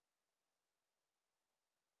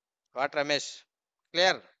 What, Ramesh?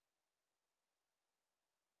 Clear?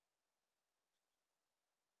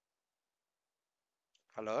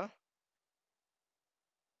 Hello?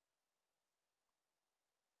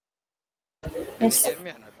 Can you Yes. hear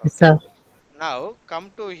me or not? Yes, Okay. sir. Now come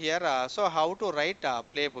to here. So how to write a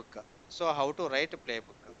playbook? So how to write a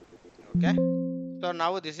playbook? Okay. So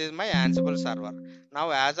now this is my Ansible server. Now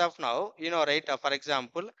as of now, right. For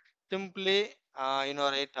example, simply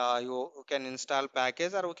right. You can install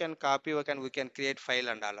package or we can copy. We can create file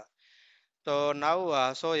and all. So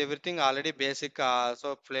now so everything already basic.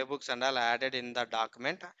 So playbooks and all added in the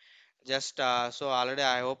document. Just so already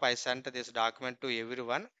I hope I sent this document to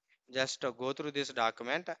everyone. Just go through this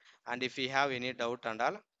document, and if you have any doubt and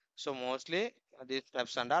all, so mostly these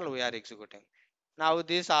steps and all we are executing. Now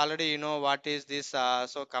this already what is this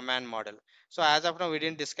so command model. So as of now we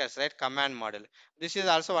didn't discuss, right, command model. This is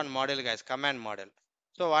also one model, guys, command model.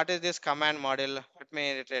 So what is this command model? Let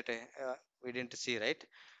me reiterate. We didn't see, right?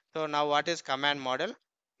 So now what is command model?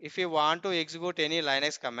 if you want to execute any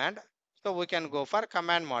Linux command, so we can go for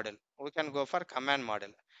command model. We can go for command model.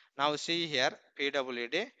 Now see here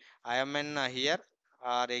pwd. I am in here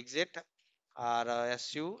or exit or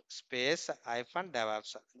su space hyphen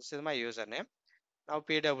devops. This is my username. Now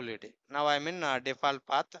pwd. Now I'm in default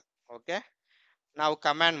path. Okay. Now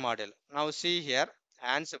command model. Now see here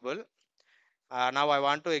Ansible. Now I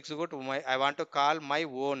want to execute my. I want to call my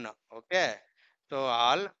own. Okay. So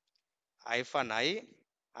all hyphen I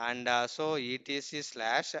and so etc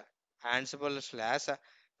slash ansible slash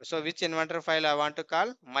so which inventor file I want to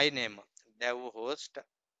call my name dev host.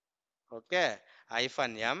 Okay,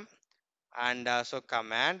 hyphen m and so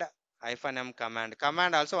command hyphen m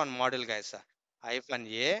command also one model guys, hyphen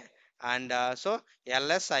a and so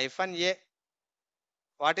ls hyphen a.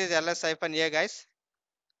 What is ls hyphen a guys?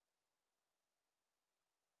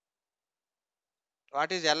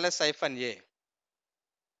 What is ls hyphen a?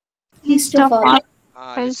 List of all.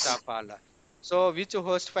 List of all. So which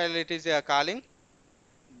host file it is calling?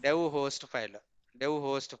 Dev host file. Dev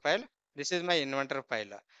host file. This is my inventor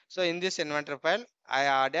file. So in this inventor file I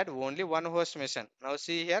added only one host machine. Now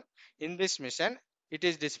see here in this machine it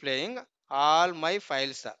is displaying all my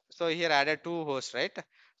files. So here added two hosts, right?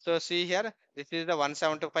 So see here this is the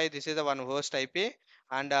 175, this is the one host IP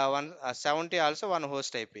and 170 also one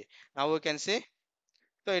host IP. Now we can see,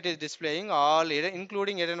 so it is displaying all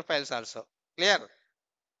including hidden files also. Clear?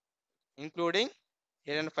 Including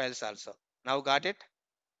hidden files also. Now got it?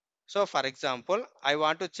 So for example, I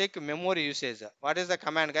want to check memory usage. What is the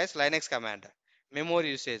command guys? Linux command.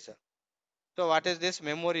 Memory usage. So what is this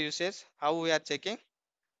memory usage? How we are checking?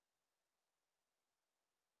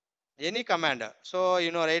 Any command. So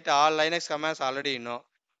right, all Linux commands already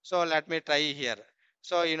So let me try here.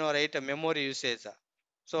 So right, memory usage.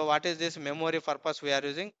 So what is this memory purpose we are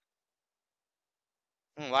using?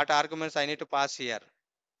 What arguments I need to pass here?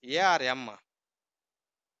 A or M?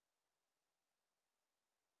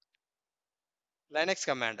 Linux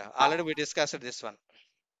command. Already we discussed this one.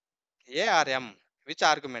 A or M? Which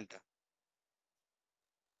argument?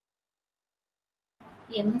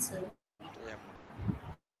 M, sir. M.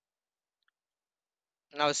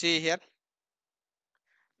 Now see here.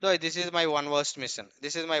 So this is my one host mission.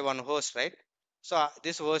 This is my one host, right? So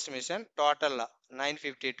this host mission total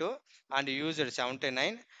 952 and used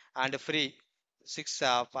 79 and free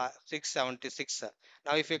 676.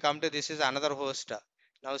 Now if you come to this is another host.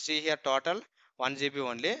 Now see here total 1 GB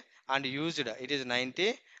only and used it is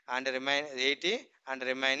 90 and remain 80 and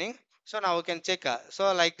remaining. So now we can check.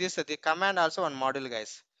 So like this the command also one model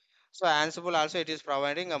guys. So Ansible also it is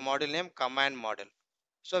providing a model name command model.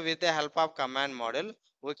 So with the help of command model,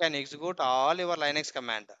 we can execute all your Linux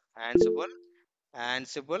command.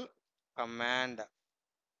 Ansible command.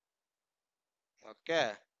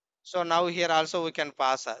 Okay. So now here also we can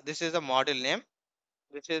pass. This is the model name.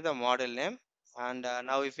 This is the model name. And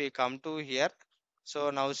now if we come to here,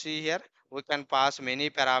 so now see here, we can pass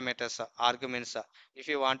many parameters, arguments. If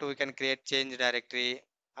you want to, we can create change directory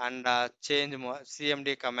and change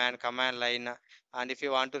cmd command line. And if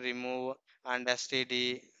you want to remove and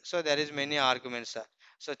std, so there is many arguments.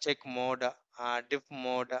 So check mode, diff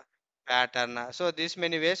mode, pattern. So these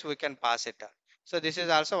many ways we can pass it. So this is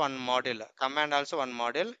also one model. Command also one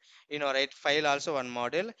model. Right, file also one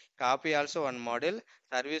model. Copy also one model.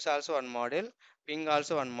 Service also one model. Ping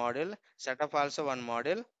also one model, setup also one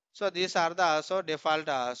model. So these are the also default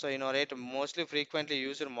so right, mostly frequently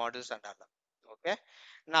used models and all. Okay.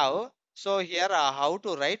 Now so here how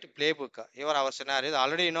to write playbook. Here our scenario is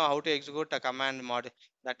already how to execute a command model,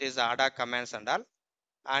 that is ada commands and all.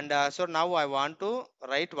 And so now I want to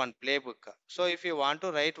write one playbook. So if you want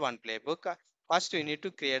to write one playbook, first you need to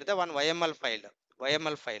create the one YML file.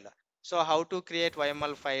 YML file. So how to create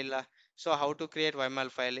YML file? So how to create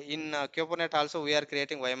YML file in Kubernetes also we are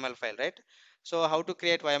creating YML file, right? So how to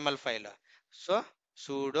create YML file? So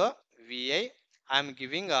sudo vi I am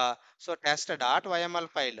giving so test.yml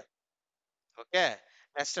file. Okay,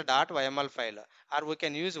 test.yml file, or we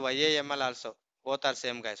can use YAML also. Both are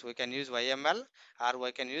same guys. We can use YML or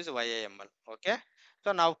we can use YAML. Okay.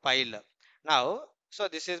 So now file. Now, so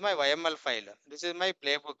this is my YML file. This is my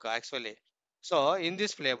playbook actually. So in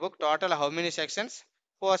this playbook, total how many sections?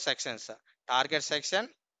 Four sections. Target section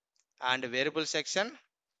and variable section.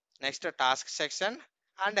 Next task section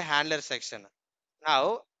and handler section.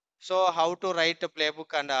 Now, so how to write a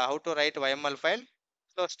playbook and how to write YML file?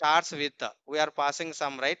 So starts with we are passing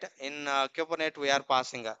some, right, in Kubernetes we are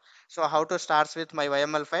passing. So how to starts with my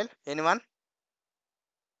YML file? Anyone?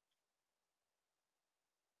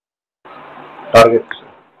 Target.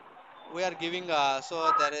 We are giving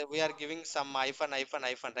so there we are giving some hyphen hyphen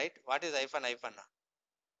hyphen, right? What is hyphen hyphen?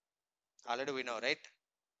 Already we know, right?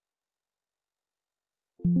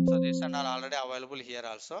 So this and all already available here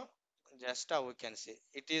also. Just we can see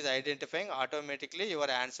it is identifying automatically your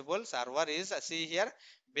Ansible server is see here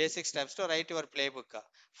basic steps to write your playbook.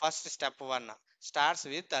 First step one starts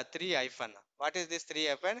with 3 hyphen. What is this 3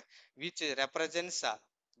 hyphen? Which represents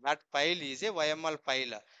that file is a YML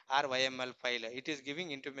file or YML file. It is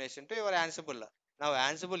giving information to your Ansible. Now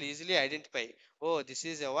Ansible easily identify, oh, this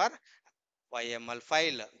is our YML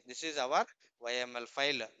file. This is our YML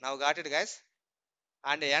file. Now got it, guys?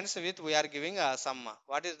 And ends with we are giving some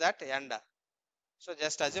what is that end. So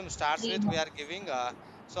just assume starts Three with we more. are giving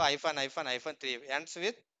so hyphen hyphen hyphen 3 ends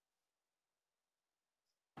with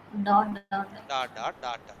Dot.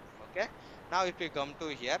 dot. Okay, now if we come to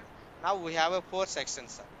here, now we have a 4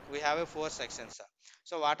 sections. We have a 4 sections.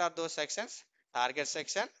 So what are those sections? Target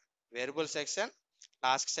section, variable section,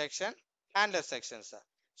 task section, handler sections.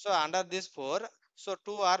 So under these 4, so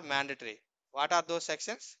 2 are mandatory. What are those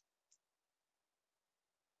sections?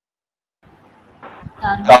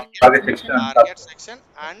 Target Target, Target section. section and target task. section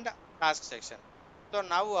and task section. So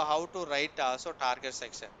now how to write so target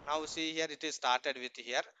section. Now see here it is started with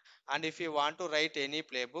here, and if you want to write any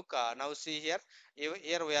playbook, now see here,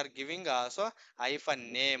 here we are giving so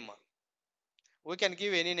hyphen name. We can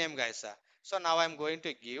give any name, guys. So now I'm going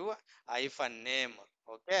to give hyphen name.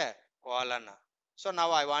 Okay, colon. So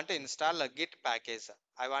now I want to install a Git package.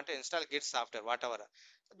 I want to install Git software, whatever.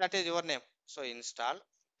 That is your name. So install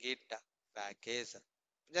Git package.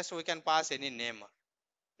 Just we can pass any name.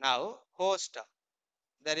 Now host.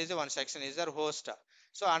 There is one section is your host.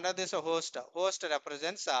 So under this host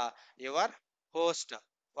represents your host.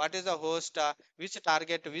 What is the host? Which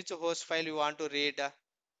target, which host file you want to read?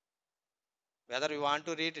 Whether you want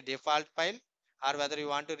to read default file or whether you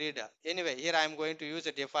want to read anyway, here I am going to use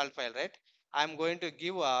a default file, right? I am going to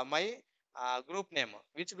give my group name.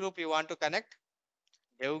 Which group you want to connect?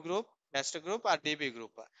 Dev group, test group or DB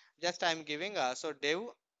group. Just I am giving so dev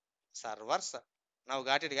servers. Now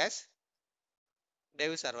got it, guys?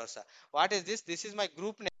 Dev servers. What is this? This is my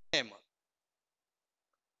group name.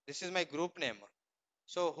 This is my group name.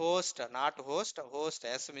 So host, not host, host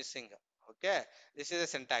s missing. Okay, this is the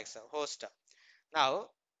syntax host. Now,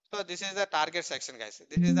 so this is the target section, guys.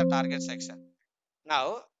 This is the target section.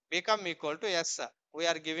 Now become equal to yes. We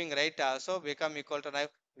are giving, right? So become equal to now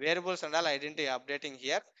variables and all identity updating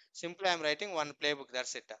here. Simply I am writing one playbook.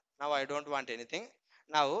 That's it. Now I don't want anything.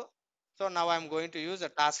 Now, so now I am going to use a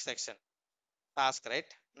task section. Task, right?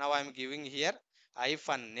 Now I am giving here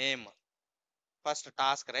hyphen name. First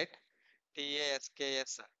task, right?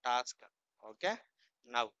 TASKS task. Okay.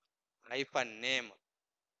 Now hyphen name.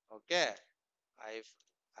 Okay.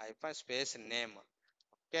 Hyphen space name.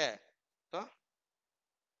 Okay. So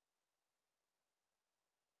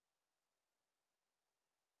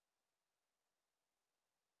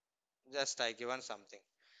just I given something.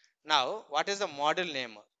 Now what is the model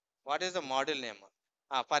name? What is the model name?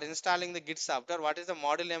 For installing the Git software, what is the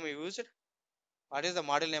model name you used? What is the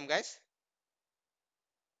model name, guys?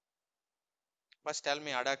 First tell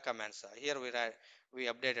me ada commands. Here we write, we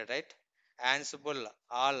updated, right? Ansible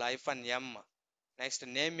all hyphen m. Next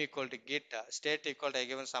name equal to git, state equal to I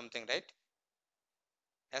given something, right?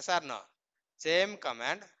 Yes or no? Same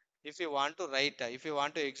command. If you want to write, if you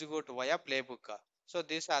want to execute via playbook, so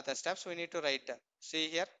these are the steps we need to write. See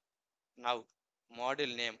here. Now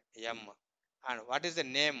module name m, and what is the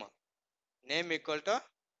name? Name equal to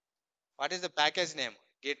what is the package name?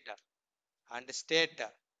 Git, and state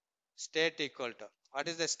equal to what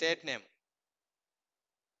is the state name?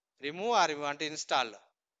 Remove or you want to install?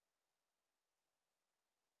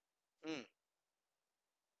 Hmm.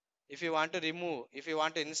 If you want to remove, if you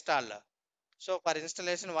want to install, so for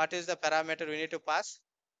installation, what is the parameter we need to pass?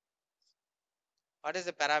 What is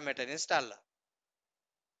the parameter? Install.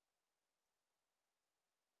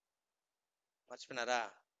 Machpinara.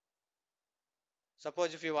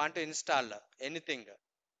 Suppose if you want to install anything,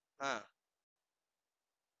 uh,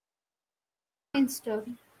 Install.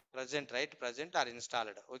 present, right? Present or installed.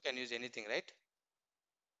 We can use anything, right?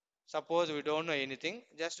 Suppose we don't know anything,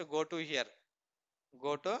 just go to here.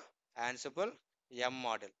 Go to Ansible M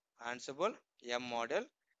model. Ansible M model.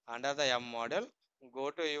 Under the M model,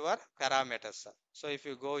 go to your parameters. So if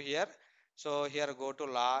you go here, so here go to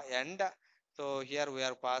law end. So here we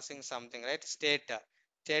are passing something, right? State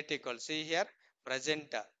equal. See here,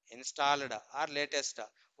 present, installed or latest.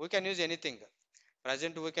 We can use anything.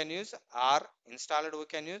 Present we can use, or installed we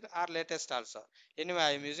can use, or latest also. Anyway,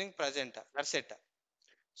 I am using present. That's it.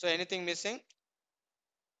 So anything missing?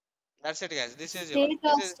 That's it, guys. This is your. State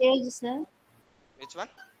This or is stage, sir? which one?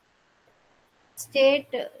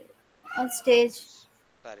 State or stage.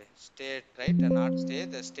 sorry, state, right? Not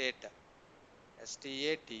state, the state.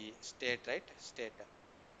 S-T-A-T, state, right? State.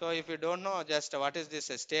 So if you don't know just what is this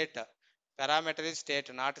state, parameter is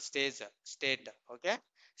state, not stage, state. Okay,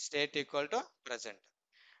 state equal to present.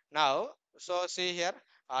 Now, so see here,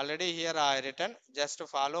 already here I written, just to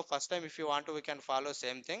follow first time. If you want to, we can follow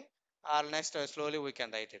same thing, or next slowly we can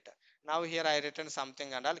write it. Now here I written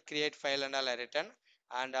something and all, create file and all I written,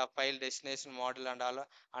 and file destination model and all,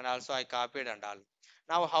 and also I copied and all.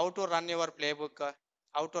 Now how to run your playbook?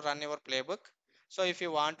 How to run your playbook? So if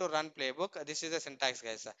you want to run playbook, this is the syntax,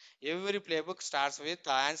 guys. Every playbook starts with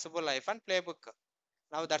Ansible playbook.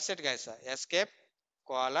 Now that's it, guys. Escape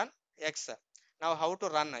colon X. Now how to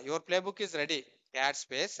run? Your playbook is ready. Add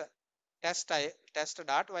space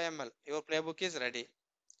test.yml. Your playbook is ready.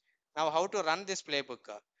 Now how to run this playbook?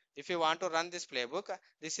 If you want to run this playbook,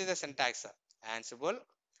 this is the syntax. Ansible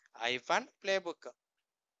playbook.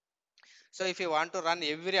 So if you want to run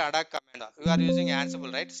every ada command, you are using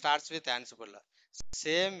Ansible, right? Starts with Ansible.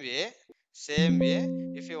 Same way, same way.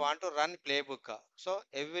 If you want to run playbook, so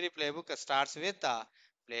every playbook starts with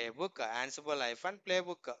playbook, Ansible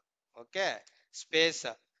playbook. Okay, space.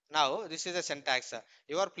 Now this is the syntax.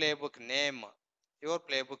 Your playbook name. Your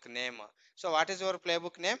playbook name. So what is your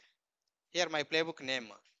playbook name? Here my playbook name.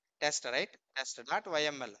 Test, right?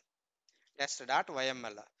 Test.yml.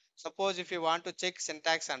 Test.yml. Suppose if you want to check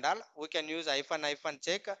syntax and all, we can use hyphen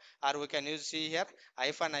check, or we can use, see here,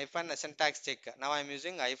 hyphen syntax check. Now I'm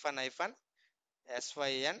using hyphen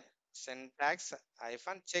syn syntax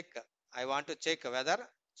check. I want to check whether,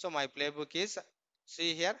 so my playbook is,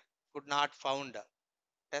 see here, could not found,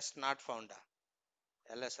 test not found,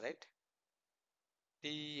 ls, right?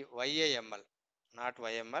 TYAML, not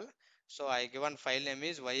YML. So I given file name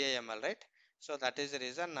is YAML, right? So that is the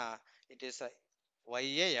reason it is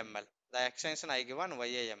YAML. The extension I given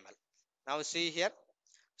YAML. Now see here.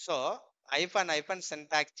 So hyphen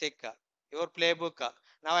syntax check your playbook.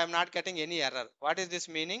 Now I am not getting any error. What is this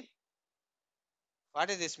meaning? What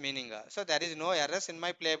is this meaning? So there is no errors in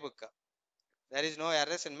my playbook. There is no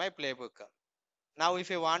errors in my playbook. Now if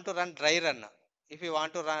you want to run dry run, if you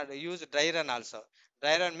want to run, use dry run also.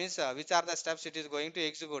 Dry run means which are the steps it is going to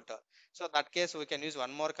execute. So that case we can use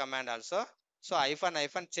one more command also. So hyphen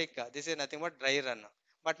check. This is nothing but dry run,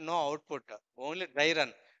 but no output. Only dry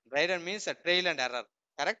run. Dry run means trail and error.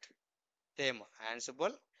 Correct? Same.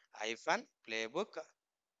 Ansible playbook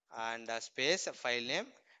and space file name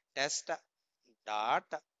test dot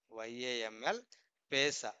yaml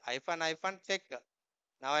space hyphen check.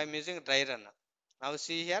 Now I am using dry run. Now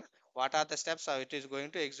see here, what are the steps how it is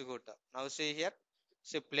going to execute. Now see here,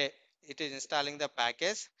 see play. It is installing the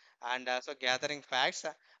package and also gathering facts,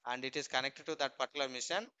 and it is connected to that particular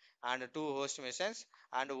mission and two host missions,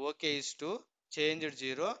 and OK is to changed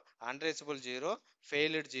 0, unreachable 0,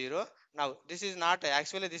 failed 0. Now this is not,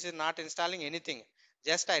 actually this is not installing anything.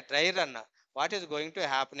 Just I dry run. What is going to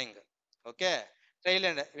happening? Okay. Trail,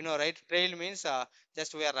 and you know, right? Trail means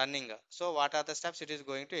just we are running. So what are the steps it is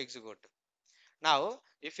going to execute? Now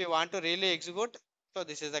if you want to really execute, so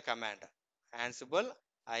this is the command Ansible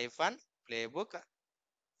playbook.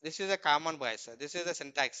 This is a common voice. This is the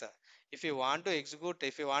syntax. If you want to execute,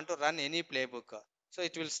 if you want to run any playbook, so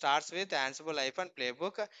it will start with Ansible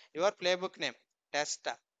playbook, your playbook name test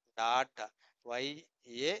dot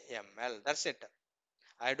yaml. That's it.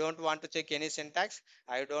 I don't want to check any syntax.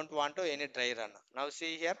 I don't want to any dry run. Now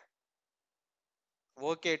see here,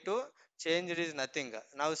 OK to change, it is nothing.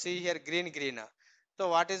 Now see here, green. So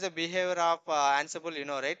what is the behavior of Ansible, you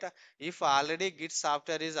know, right? If already Git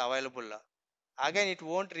software is available, again it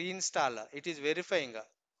won't reinstall, it is verifying.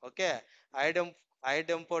 Okay, item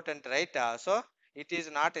important, right? So it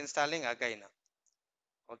is not installing again.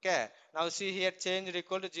 Okay, now see here, change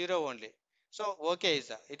equal to 0 only. So okay,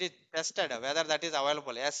 is it is tested whether that is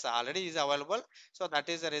available. Yes, already is available. So that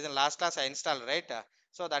is the reason, last class I installed, right?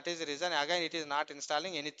 So that is the reason, again it is not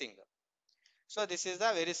installing anything. So this is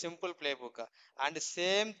the very simple playbook. And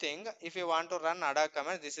same thing, if you want to run ada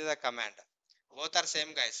command, this is a command. Both are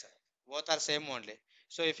same, guys. Both are same only.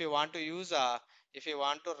 So if you want to use if you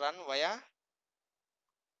want to run via,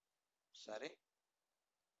 sorry,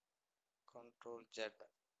 control Z,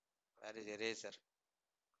 where is eraser?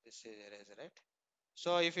 This is eraser, right?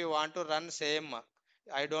 So if you want to run same,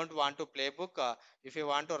 I don't want to playbook. If you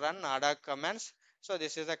want to run ada commands, so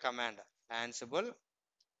this is a command Ansible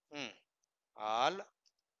all,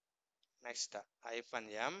 next hyphen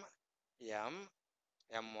m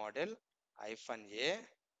m model hyphen a,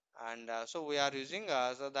 and so we are using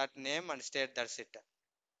so that name and state, that's it.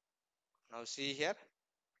 Now see here,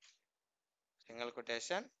 single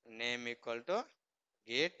quotation, name equal to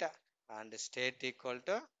git and state equal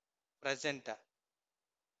to present.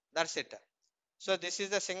 That's it. So this is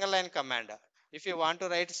the single line command. If you want to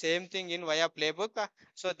write same thing in via playbook,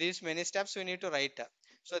 so these many steps we need to write.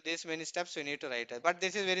 So these many steps we need to write. But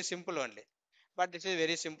this is very simple only.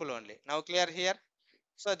 Now clear here?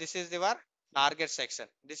 So this is your target section.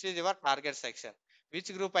 This is your target section.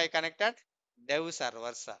 Which group I connected? Dev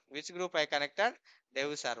servers. Which group I connected?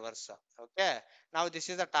 Dev servers. Okay. Now this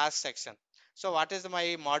is the task section. So what is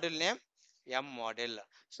my module name? M model.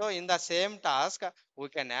 So in the same task, we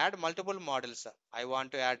can add multiple models. I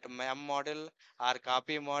want to add M model or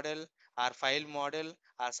copy model or file model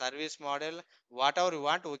or service model. Whatever you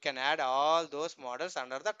want, we can add all those models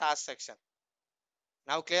under the task section.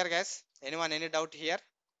 Now clear guys? Anyone any doubt here?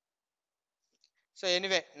 So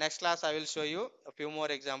anyway, next class I will show you a few more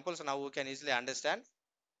examples. Now we can easily understand.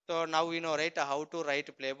 So now we know right how to write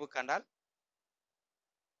playbook and all.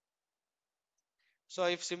 So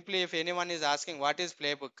if anyone is asking what is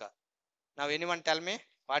playbook, now anyone tell me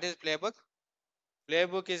what is playbook?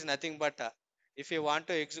 Playbook is nothing but if you want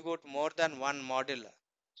to execute more than one module,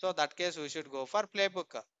 so that case we should go for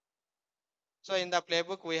playbook. So in the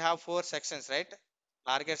playbook we have 4 sections, right?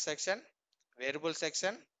 Target section, variable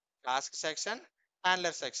section, task section,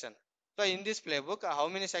 handler section. So in this playbook, how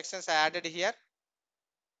many sections are added here?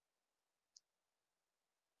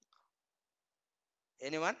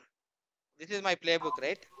 Anyone? This is my playbook,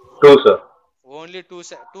 right? True, sir. Only two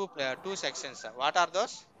sections. What are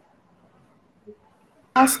those?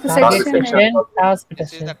 Task Target section section. and task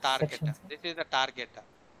This is the target. sections. This is the target.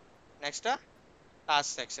 Next,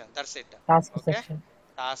 task section. That's it. Task Okay. section.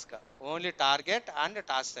 Task. Only target and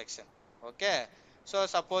task section. Okay. So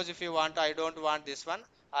suppose if you want, I don't want this one,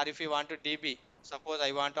 or if you want to DB, suppose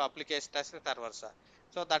I want to application test servers.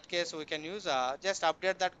 So that case we can use just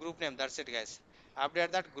update that group name. That's it, guys.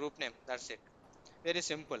 Update that group name. That's it. Very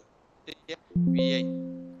simple. Here, VI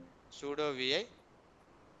sudo VI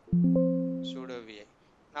sudo vi.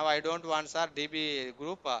 Now I don't want sir DB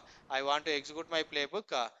group. I want to execute my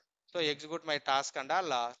playbook. So execute my task and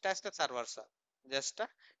all test servers. Just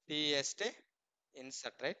test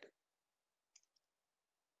insert, right?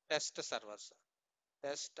 Test servers.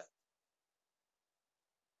 Test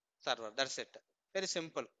server. That's it. Very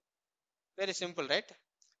simple. Very simple, right?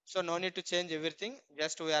 So no need to change everything.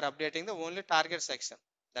 Just we are updating the only target section.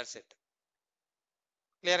 That's it.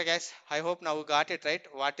 Clear guys? I hope now you got it right.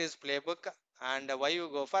 What is playbook and why you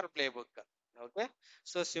go for playbook? Okay.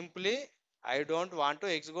 So simply I don't want to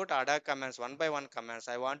execute ada commands one by one commands.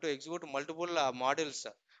 I want to execute multiple modules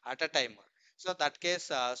at a time. So that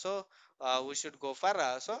case, we should go for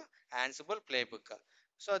Ansible Playbook.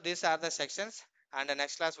 So these are the sections, and the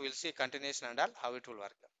next class we'll see continuation and all how it will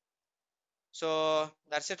work. So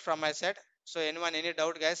that's it from my side. So anyone any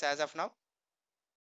doubt guys as of now?